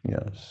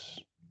 Yes.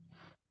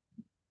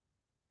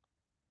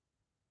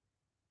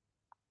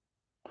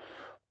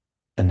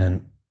 And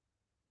then,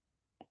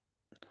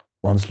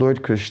 once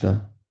Lord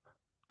Krishna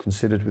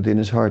considered within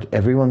his heart,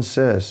 everyone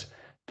says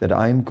that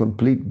I am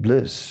complete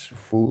bliss,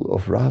 full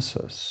of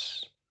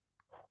rasas.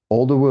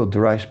 All the world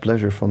derives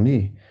pleasure from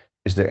me.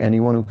 Is there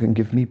anyone who can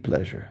give me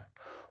pleasure?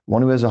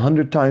 One who has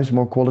 100 times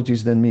more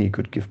qualities than me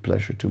could give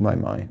pleasure to my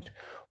mind.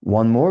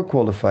 One more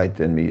qualified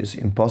than me is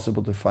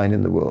impossible to find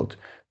in the world,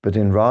 but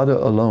in Radha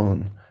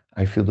alone,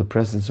 I feel the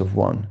presence of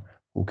one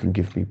who can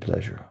give me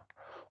pleasure.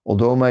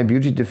 Although my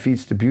beauty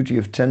defeats the beauty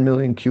of 10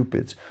 million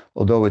cupids,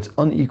 although it's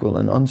unequal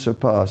and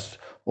unsurpassed,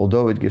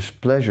 although it gives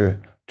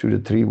pleasure to the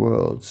three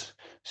worlds,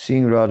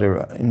 seeing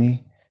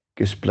Radharani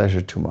gives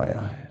pleasure to my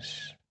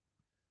eyes.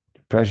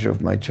 The pleasure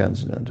of my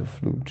transcendental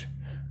flute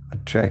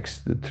attracts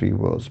the three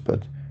worlds,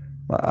 but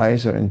my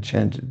eyes are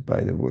enchanted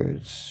by the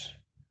words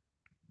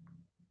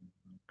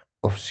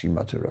of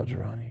Srimati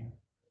Radharani.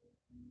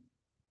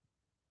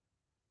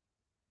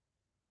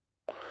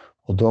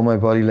 Although my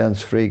body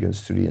lends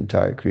fragrance to the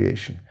entire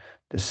creation,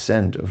 the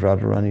scent of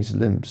Radharani's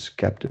limbs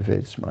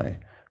captivates my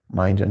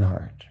mind and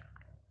heart.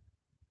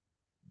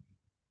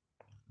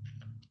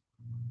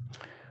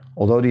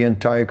 Although the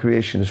entire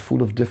creation is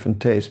full of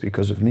different tastes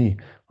because of me,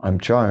 I'm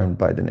charmed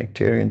by the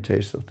nectarian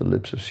taste of the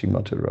lips of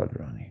Srimati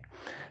Radharani.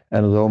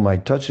 And although my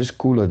touch is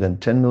cooler than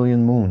 10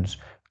 million moons,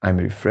 I'm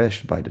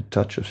refreshed by the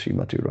touch of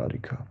Srimati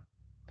Radhika.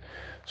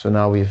 So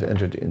now we've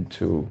entered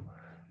into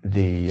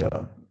the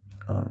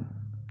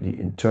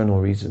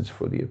internal reasons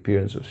for the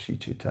appearance of Sri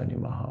Chaitanya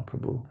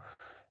Mahaprabhu,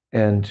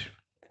 and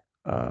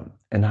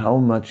how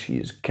much he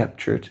is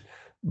captured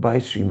by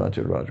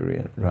Srimati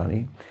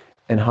Radharani,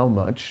 and how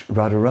much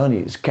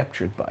Radharani is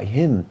captured by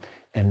him.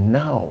 And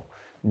now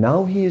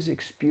he is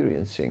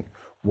experiencing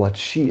what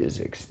she is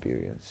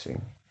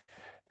experiencing.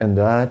 And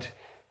that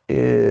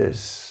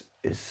is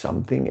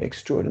something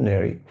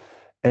extraordinary.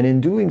 And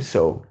in doing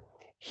so,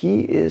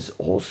 he is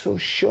also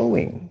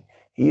showing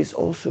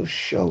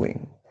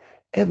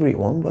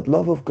everyone what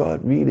love of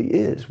God really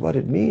is, what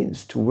it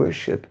means to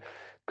worship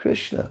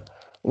Krishna,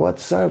 what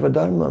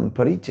sarvadharmam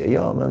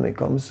parityaya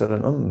mamekam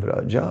saranam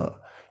vraja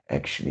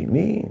actually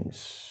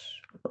means,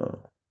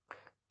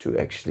 to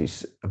actually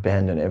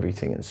abandon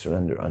everything and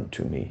surrender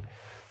unto me.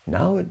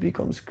 Now it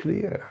becomes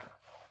clear.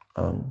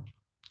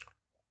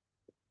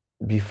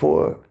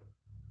 Before,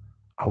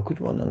 how could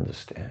one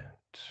understand?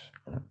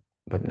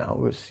 But now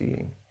we're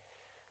seeing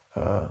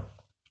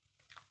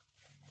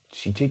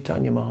Sri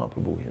Chaitanya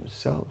Mahaprabhu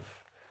himself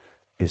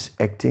is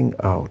acting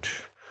out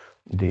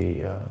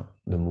the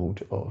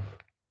mood of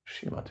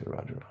Srimati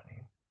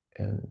Radharani.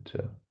 And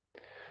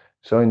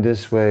so in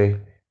this way,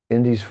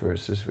 in these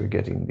verses, we're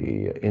getting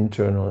the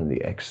internal and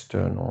the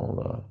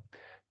external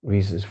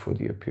reasons for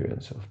the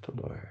appearance of the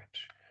Lord.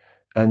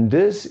 And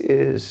this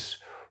is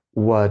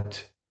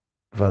what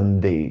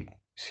Vande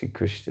Sri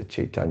Krishna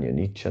Chaitanya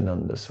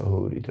Nityananda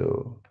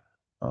Sahodido,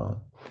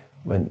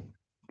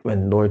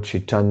 when Lord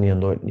Chaitanya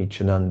and Lord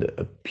Nityananda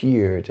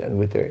appeared, and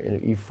with their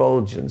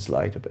effulgence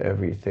light up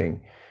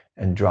everything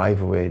and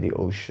drive away the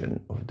ocean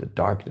of the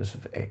darkness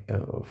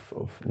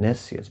of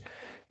nescience.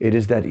 It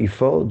is that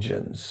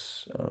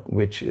effulgence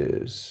which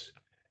is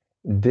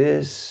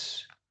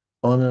this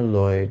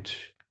unalloyed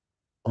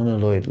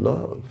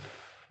love,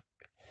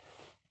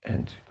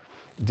 and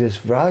this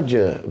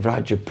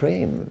Vraja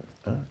Prem,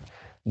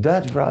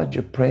 that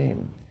Vraja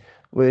Prem,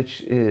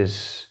 which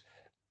is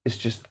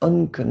just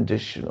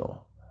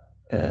unconditional,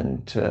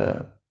 and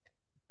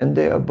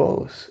they are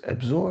both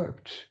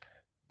absorbed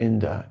in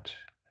that.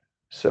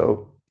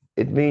 So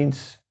it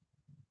means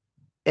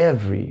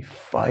every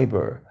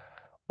fiber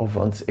of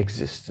one's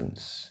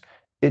existence.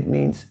 It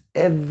means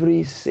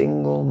every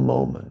single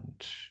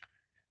moment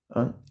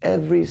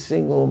Every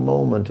single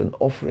moment an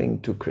offering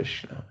to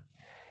Krishna.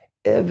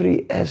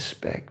 Every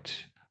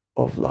aspect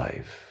of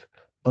life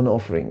an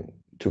offering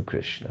to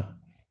Krishna.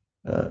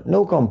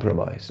 No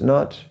compromise,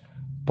 not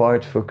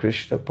part for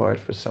Krishna, part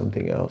for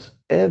something else.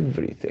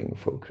 Everything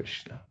for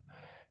Krishna.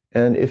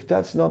 And if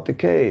that's not the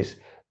case,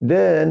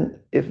 then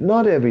if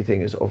not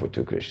everything is offered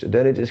to Krishna,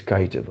 then it is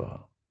kaitava.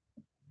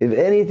 If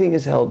anything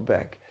is held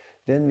back,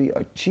 then we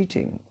are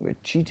cheating. We're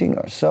cheating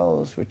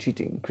ourselves, we're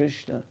cheating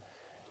Krishna,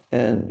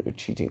 and we're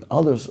cheating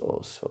others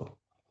also.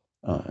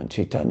 And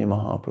Chaitanya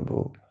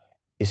Mahaprabhu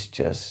is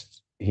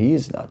just, he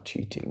is not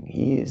cheating.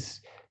 He is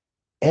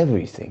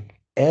everything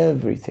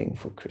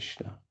for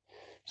Krishna.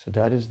 So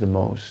that is the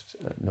most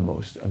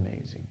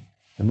amazing.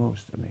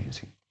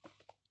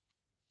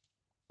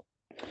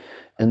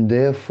 And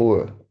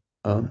therefore,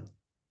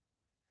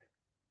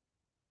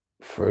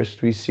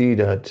 first we see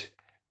that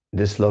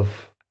this love,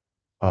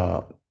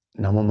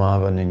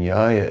 Namamava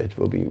Ninyaya, it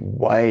will be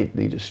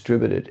widely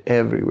distributed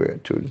everywhere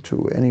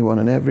to anyone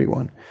and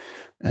everyone.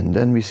 And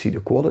then we see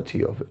the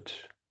quality of it.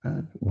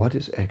 What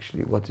is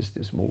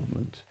this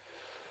movement?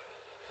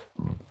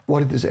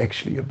 What it is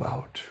actually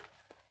about.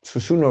 So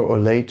sooner or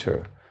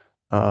later,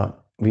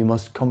 we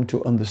must come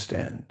to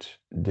understand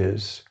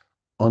this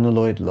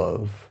unalloyed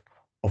love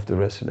of the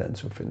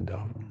residents of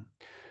Vrindavan.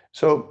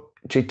 So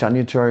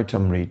Chaitanya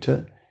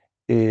Charitamrita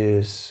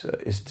is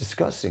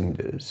discussing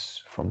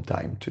this from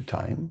time to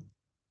time.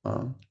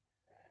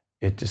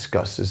 It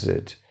discusses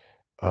it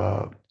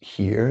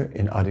here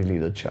in Adi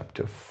Lila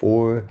chapter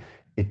 4.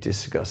 It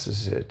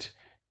discusses it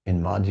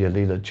in Madhya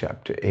Lila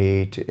chapter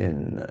 8,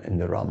 in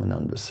the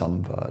Ramananda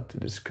Samvad, the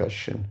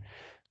discussion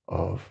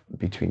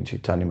between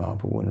Chaitanya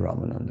Mahaprabhu and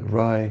Ramananda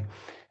Rai.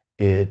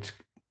 It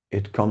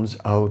comes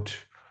out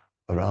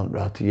around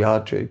Ratha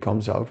Yatra, it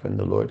comes out when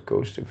the Lord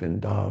goes to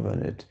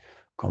Vrindavan, it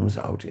comes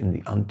out in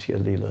the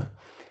Antya Lila.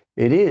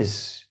 It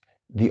is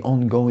the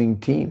ongoing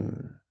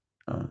theme.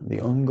 The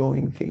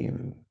ongoing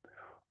theme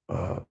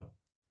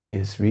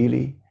is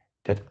really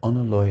that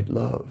unalloyed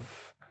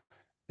love.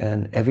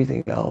 And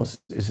everything else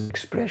is an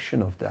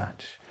expression of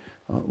that.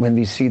 When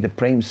we see the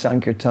Prem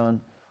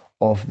Sankirtan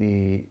of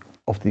the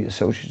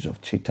associates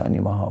of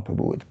Chaitanya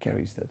Mahaprabhu, it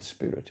carries that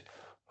spirit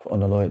of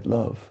unalloyed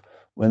love.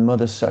 When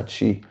Mother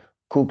Sachi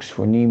cooks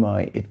for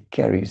Nimai, it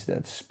carries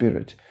that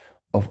spirit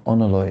of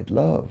unalloyed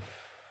love.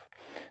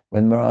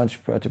 When Maharaj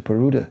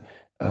Prataparuda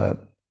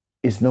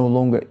is no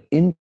longer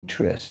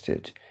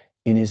interested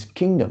in his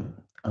kingdom,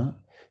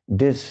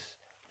 this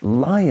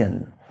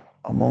lion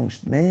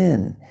amongst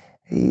men,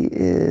 he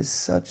is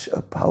such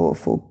a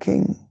powerful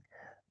king.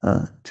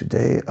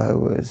 Today I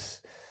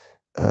was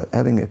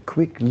having a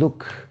quick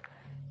look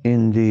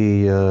in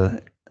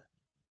the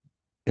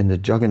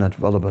Jagannath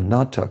Vallabha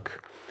Natak,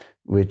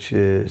 which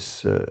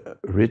is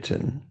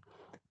written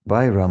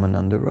by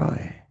Ramananda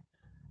Rai.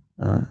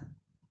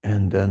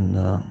 And then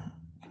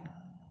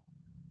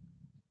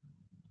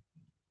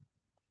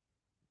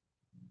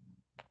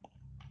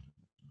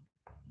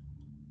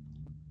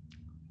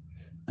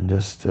and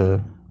just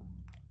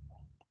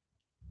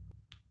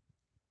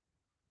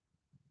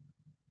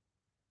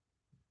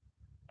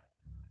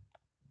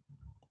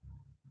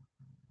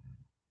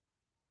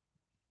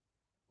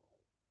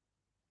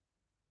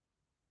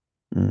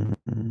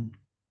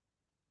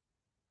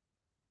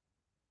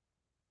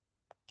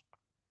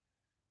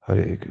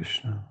Hare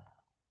Krishna.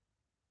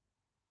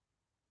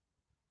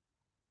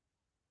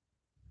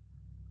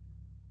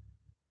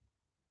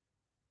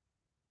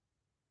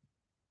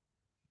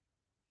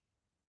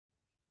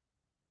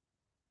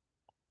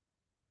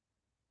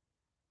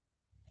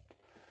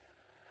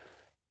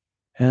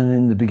 And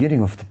in the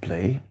beginning of the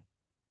play,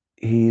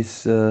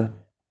 he's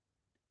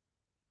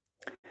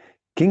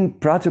King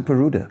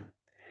Prataparuda,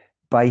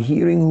 by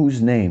hearing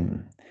whose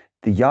name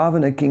the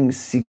Yavana king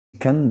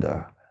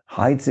Sikandar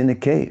hides in a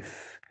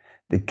cave.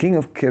 The king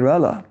of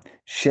Kerala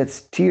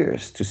sheds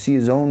tears to see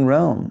his own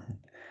realm.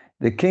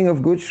 The king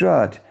of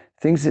Gujarat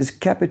thinks his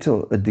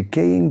capital a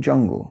decaying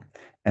jungle,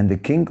 and the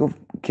king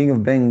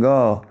of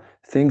Bengal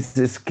thinks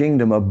his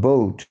kingdom a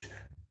boat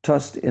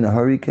tossed in a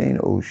hurricane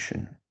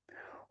ocean,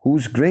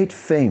 whose great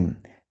fame,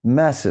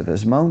 massive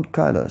as Mount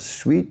Kailas,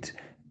 sweet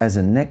as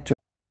a nectar.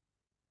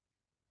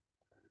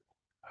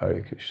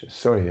 Hare Krishna.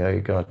 Sorry, I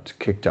got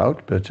kicked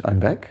out, but I'm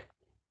back.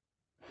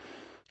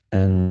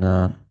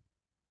 And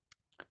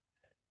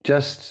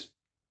just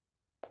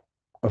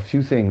a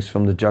few things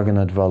from the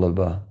Jagannath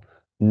Vallabha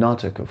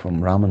Nataka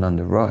from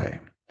Ramananda Rai.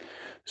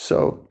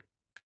 So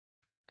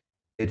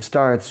it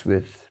starts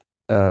with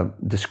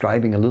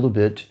describing a little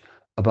bit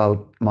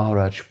about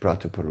Maharaj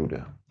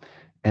Prataparuda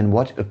and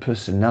what a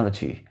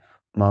personality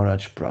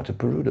Maharaj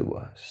Prataparuda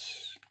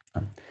was.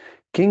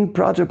 King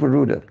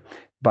Prataparuda,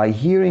 by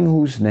hearing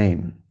whose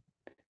name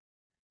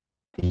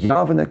the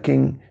Yavana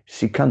king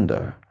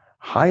Sikandar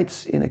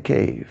hides in a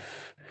cave.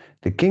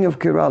 The king of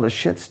Kerala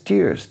sheds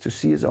tears to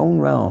see his own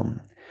realm.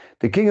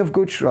 The king of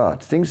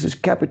Gujarat thinks his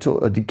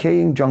capital a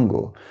decaying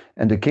jungle,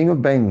 and the king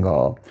of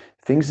Bengal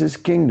thinks his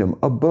kingdom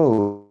a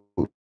boat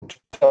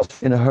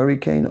tossed in a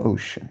hurricane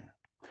ocean,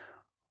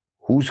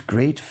 whose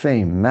great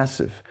fame,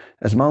 massive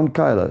as Mount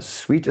Kailas,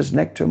 sweet as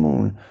nectar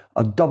moon,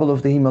 a double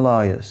of the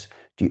Himalayas,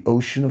 the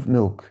ocean of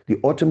milk, the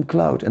autumn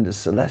cloud, and the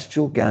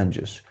celestial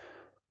Ganges,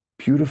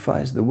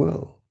 purifies the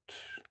world,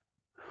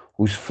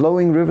 whose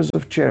flowing rivers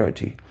of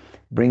charity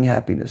bring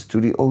happiness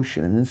to the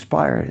ocean and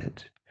inspire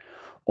it,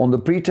 on the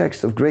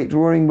pretext of great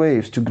roaring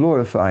waves to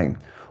glorifying,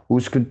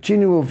 whose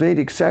continual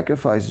Vedic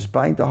sacrifices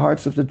bind the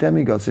hearts of the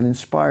demigods and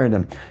inspire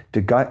them,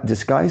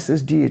 disguised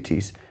as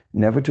deities,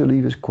 never to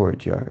leave his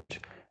courtyard.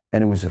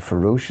 And it was a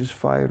ferocious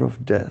fire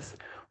of death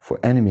for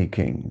enemy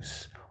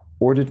kings,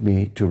 ordered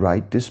me to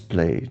write this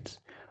plate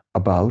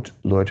about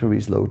Lord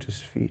Hari's lotus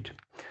feet.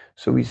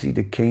 So we see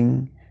the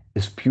king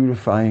is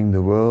purifying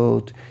the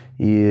world.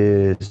 He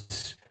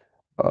is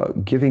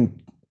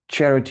giving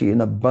charity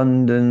in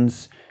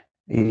abundance.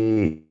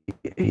 He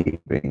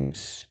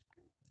brings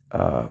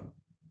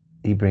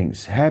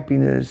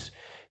happiness.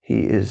 He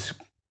is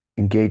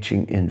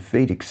engaging in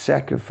Vedic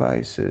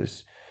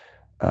sacrifices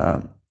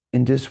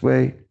in this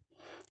way,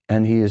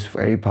 and he is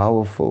very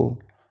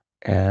powerful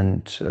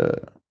and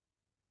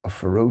a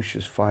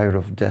ferocious fire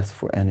of death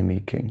for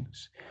enemy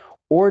kings.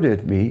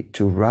 Ordered me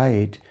to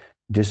write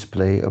this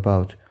play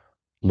about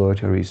Lord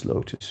Hari's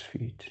lotus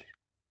feet.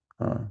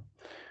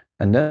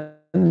 And then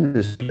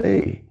this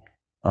play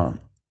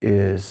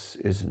is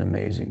an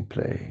amazing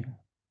play.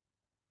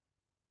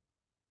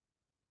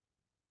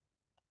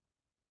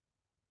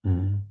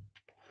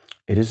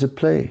 It is a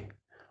play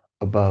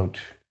about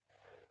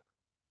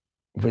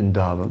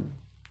Vrindavan,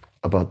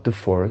 about the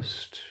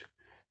forest,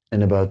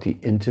 and about the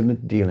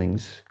intimate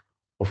dealings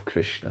of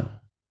Krishna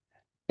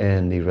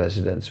and the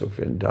residents of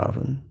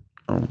Vrindavan.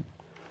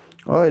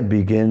 It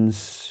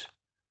begins,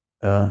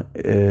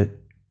 it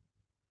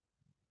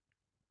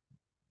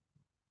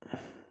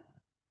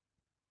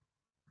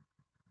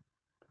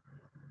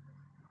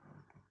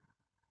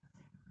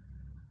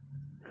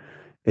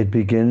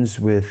begins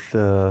with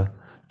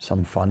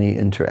some funny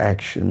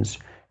interactions,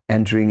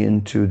 entering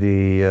into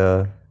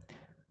the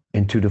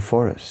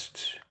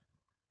forest.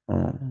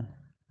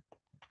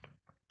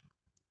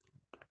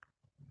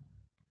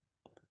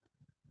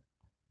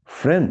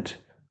 Friend,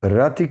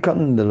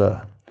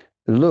 Ratikandala,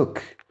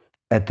 look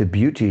at the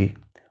beauty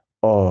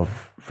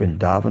of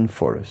Vrindavan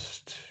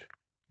forest.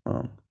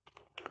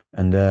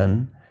 And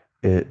then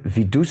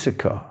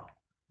Vidusika,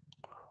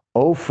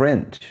 oh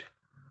friend.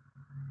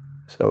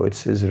 So it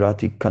says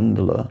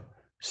Ratikandala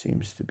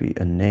seems to be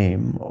a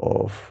name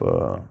of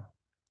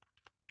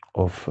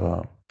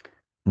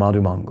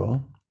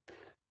Madhumangal.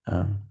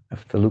 I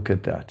have to look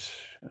at that.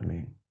 I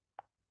mean,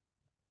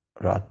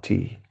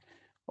 Rati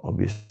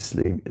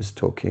obviously is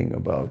talking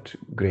about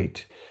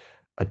great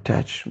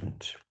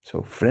attachment.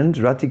 So, friend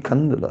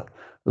Ratikandala,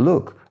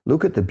 look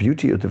at the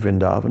beauty of the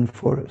Vrindavan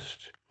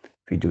forest.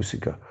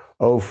 Vidusika,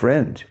 oh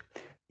friend,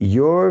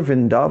 your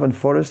Vrindavan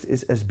forest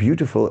is as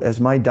beautiful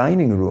as my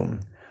dining room.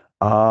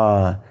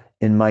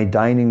 In my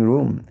dining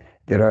room,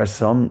 there are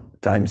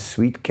sometimes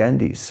sweet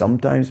candies,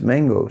 sometimes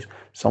mangoes,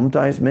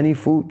 sometimes many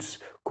foods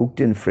cooked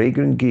in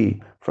fragrant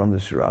ghee from the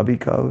Surabi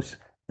cows,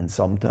 and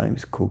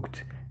sometimes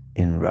cooked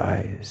in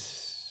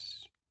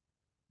rice.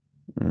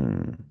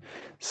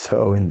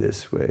 So in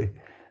this way,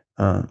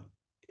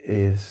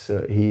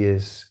 he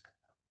is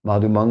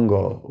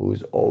Madhumangal, who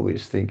is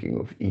always thinking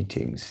of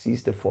eating,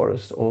 sees the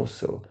forest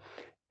also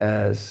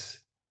as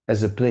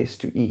a place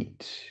to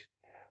eat,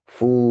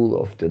 full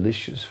of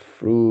delicious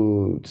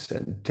fruits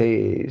and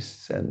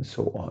tastes and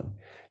so on.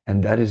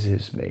 And that is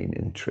his main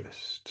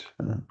interest.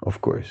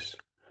 Of course,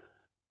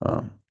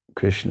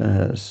 Krishna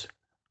has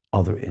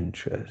other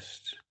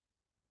interests.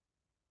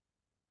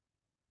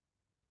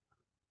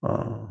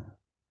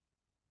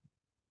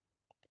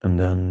 And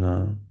then,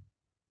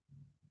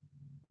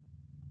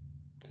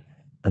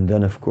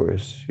 of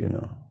course, you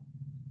know,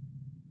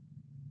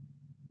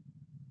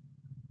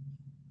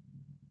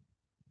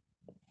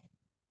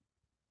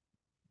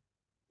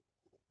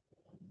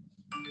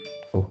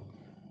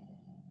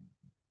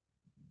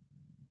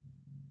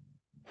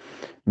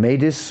 May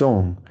this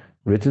song,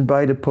 written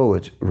by the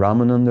poet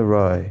Ramananda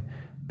Roy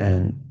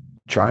and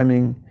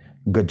charming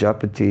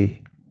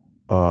Gajapati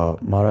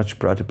Maharaj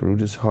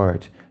Prataparudra's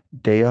heart,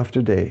 day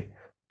after day,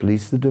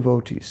 please the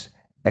devotees,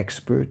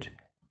 expert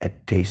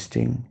at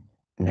tasting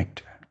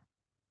nectar.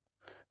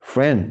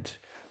 Friend,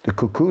 the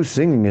cuckoo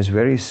singing is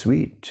very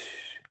sweet.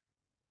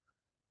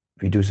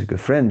 Vidusika,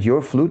 friend,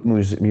 your flute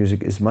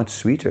music is much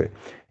sweeter.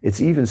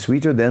 It's even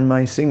sweeter than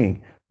my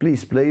singing.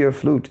 Please play your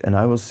flute and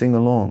I will sing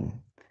along.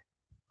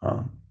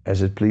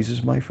 As it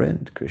pleases my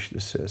friend, Krishna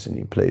says, and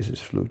he plays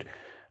his flute.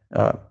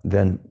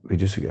 Then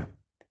Vidusika,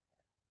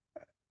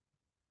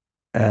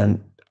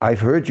 and I've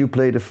heard you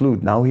play the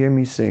flute, now hear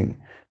me sing.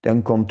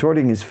 Then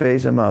contorting his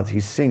face and mouth, he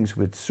sings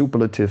with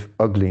superlative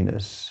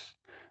ugliness.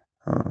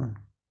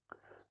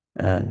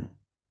 And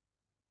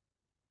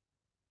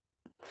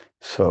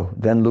so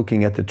then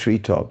looking at the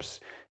treetops,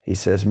 he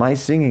says, my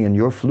singing and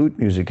your flute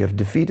music have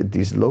defeated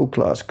these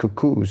low-class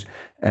cuckoos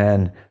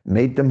and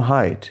made them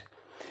hide.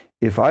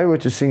 If I were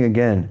to sing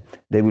again,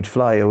 they would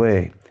fly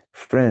away.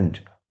 Friend,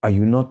 are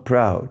you not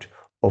proud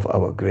of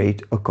our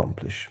great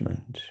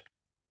accomplishment.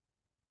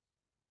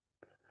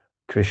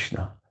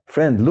 Krishna,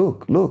 friend,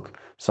 look, look,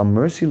 some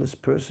merciless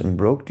person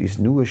broke these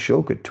new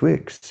Ashoka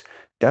twigs.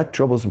 That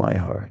troubles my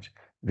heart.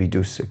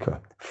 Vidusika,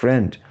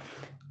 friend,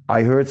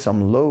 I heard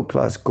some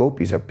low-class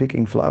gopis are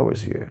picking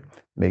flowers here,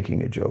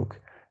 making a joke.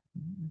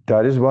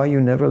 That is why you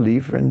never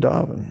leave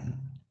Vrindavan.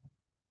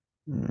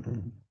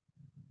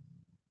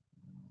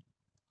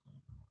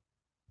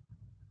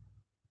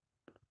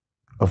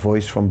 A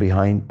voice from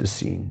behind the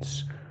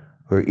scenes.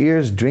 Her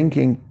ears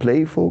drinking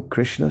playful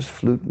Krishna's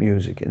flute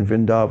music in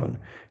Vrindavan,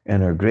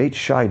 and her great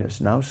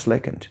shyness now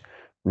slackened,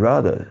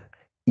 Radha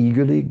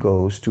eagerly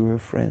goes to her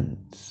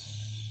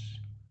friends.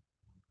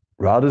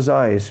 Radha's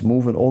eyes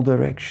move in all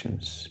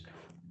directions,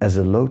 as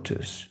a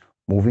lotus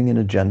moving in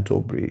a gentle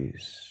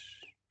breeze.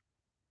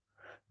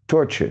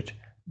 Tortured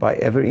by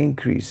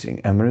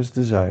ever-increasing amorous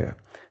desire,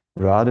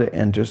 Radha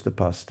enters the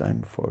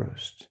pastime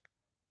forest.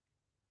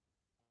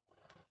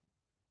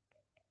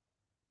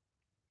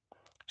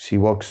 She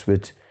walks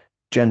with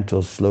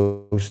gentle,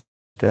 slow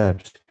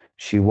steps.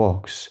 She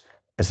walks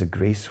as a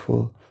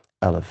graceful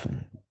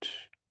elephant.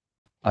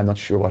 I'm not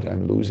sure what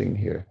I'm losing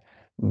here,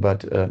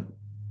 but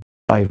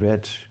I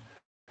read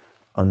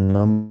a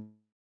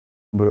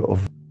number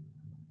of,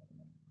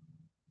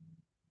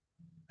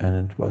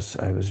 and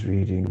I was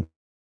reading,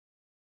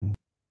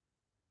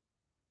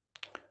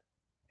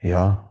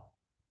 yeah.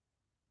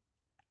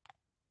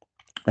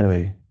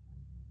 Anyway,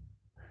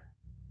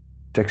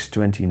 text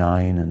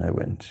 29, and I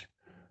went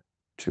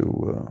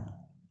to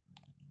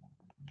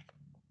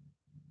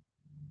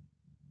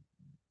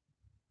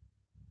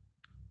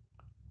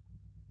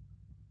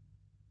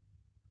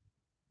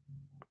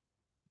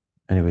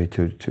anyway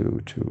to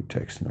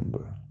text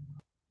number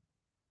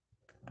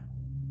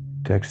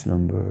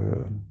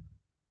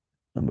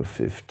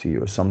 50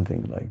 or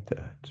something like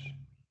that.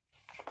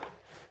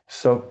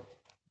 So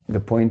the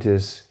point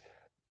is,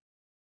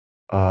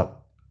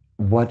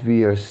 what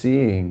we are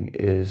seeing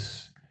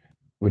is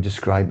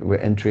we're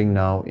entering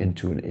now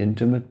into an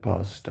intimate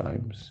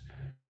pastimes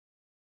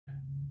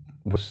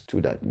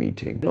to that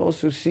meeting. And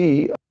also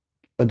see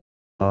a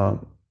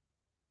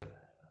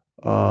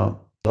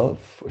love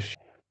for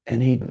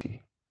and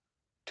he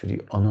to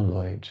the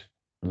unalloyed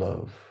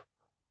love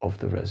of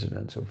the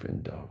residents of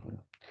Vrindavan.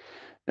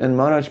 And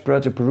Maharaj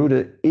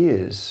Prataparuda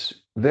is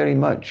very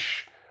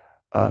much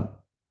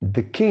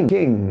the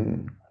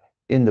king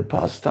in the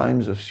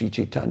pastimes of Sri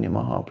Chaitanya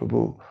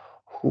Mahaprabhu,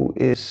 who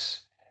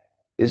is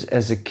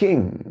as a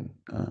king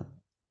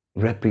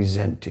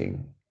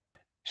representing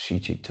Sri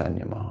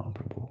Chaitanya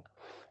Mahaprabhu,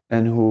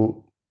 and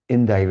who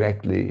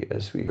indirectly,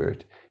 as we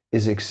heard,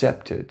 is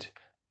accepted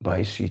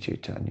by Sri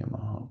Chaitanya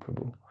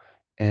Mahaprabhu,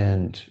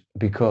 and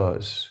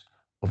because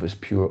of his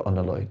pure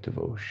unalloyed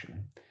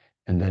devotion.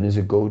 And then is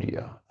a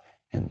Gaudiya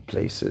and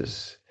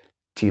places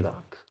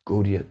tilak,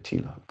 Gaudiya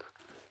tilak,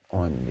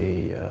 on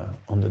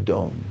the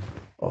dome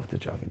of the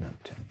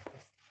Jagannath temple.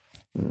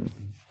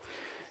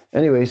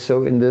 Anyway,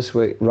 so in this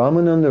way,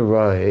 Ramananda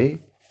Rai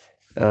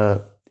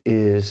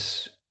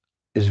is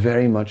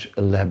very much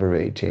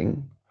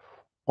elaborating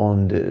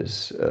on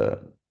this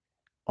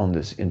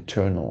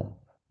internal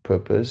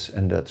purpose,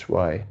 and that's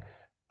why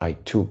I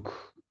took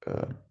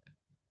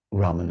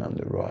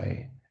Ramananda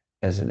Rai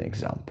as an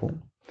example.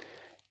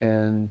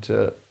 And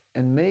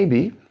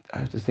maybe I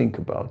have to think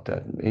about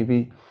that.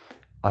 Maybe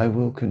I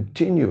will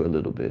continue a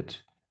little bit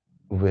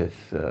with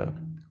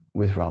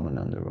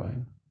Ramananda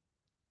Rai,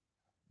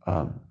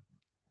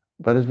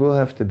 but it will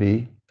have to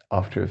be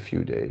after a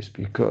few days,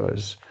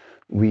 because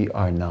we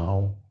are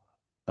now.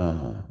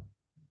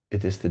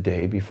 It is the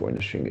day before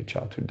Nrsimha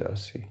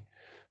Chaturdasi,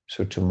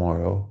 so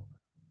tomorrow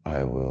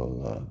I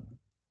will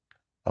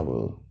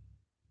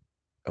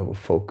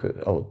focus.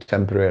 I will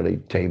temporarily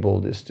table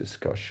this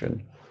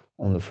discussion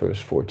on the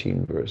first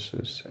 14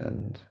 verses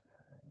and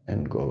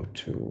go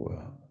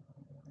to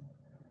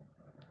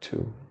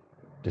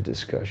the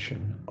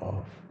discussion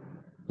of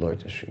Lord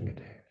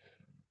Nrsimhadev.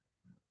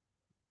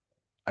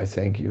 I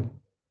thank you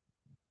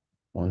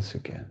once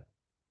again,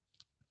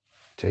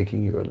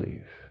 taking your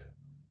leave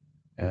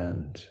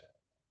and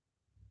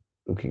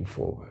looking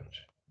forward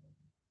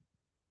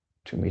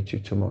to meet you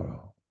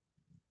tomorrow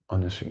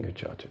on Nrsimha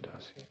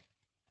Chaturdasi.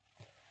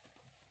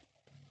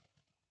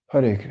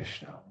 Hare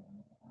Krishna.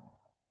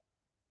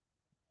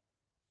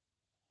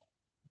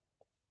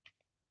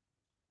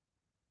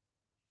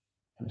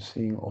 I'm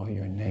seeing all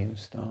your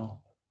names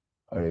now.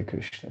 Hare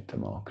Krishna,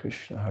 Tamal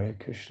Krishna, Hare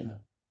Krishna,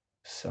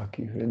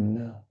 Saki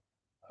Vrinda,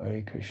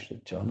 Hare Krishna,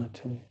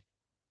 Jonathan.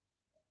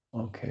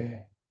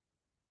 Okay.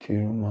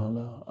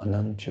 Tirumala,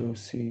 Anand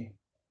Joshi,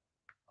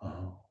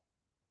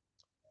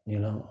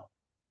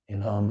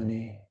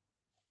 Nilamani,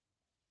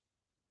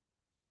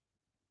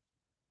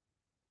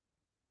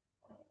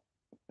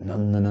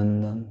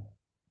 Nandanandan.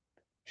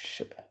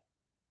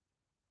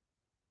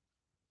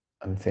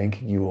 I'm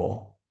thanking you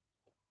all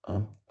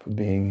for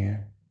being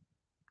here.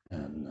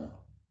 And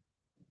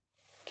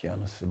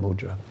Kiana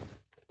Samudra.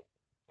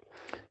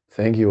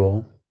 Thank you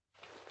all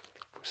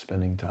for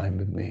spending time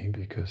with me,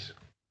 because,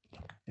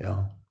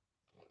 yeah,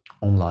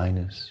 online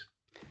is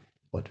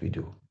what we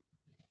do.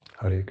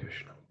 Hare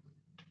Krishna.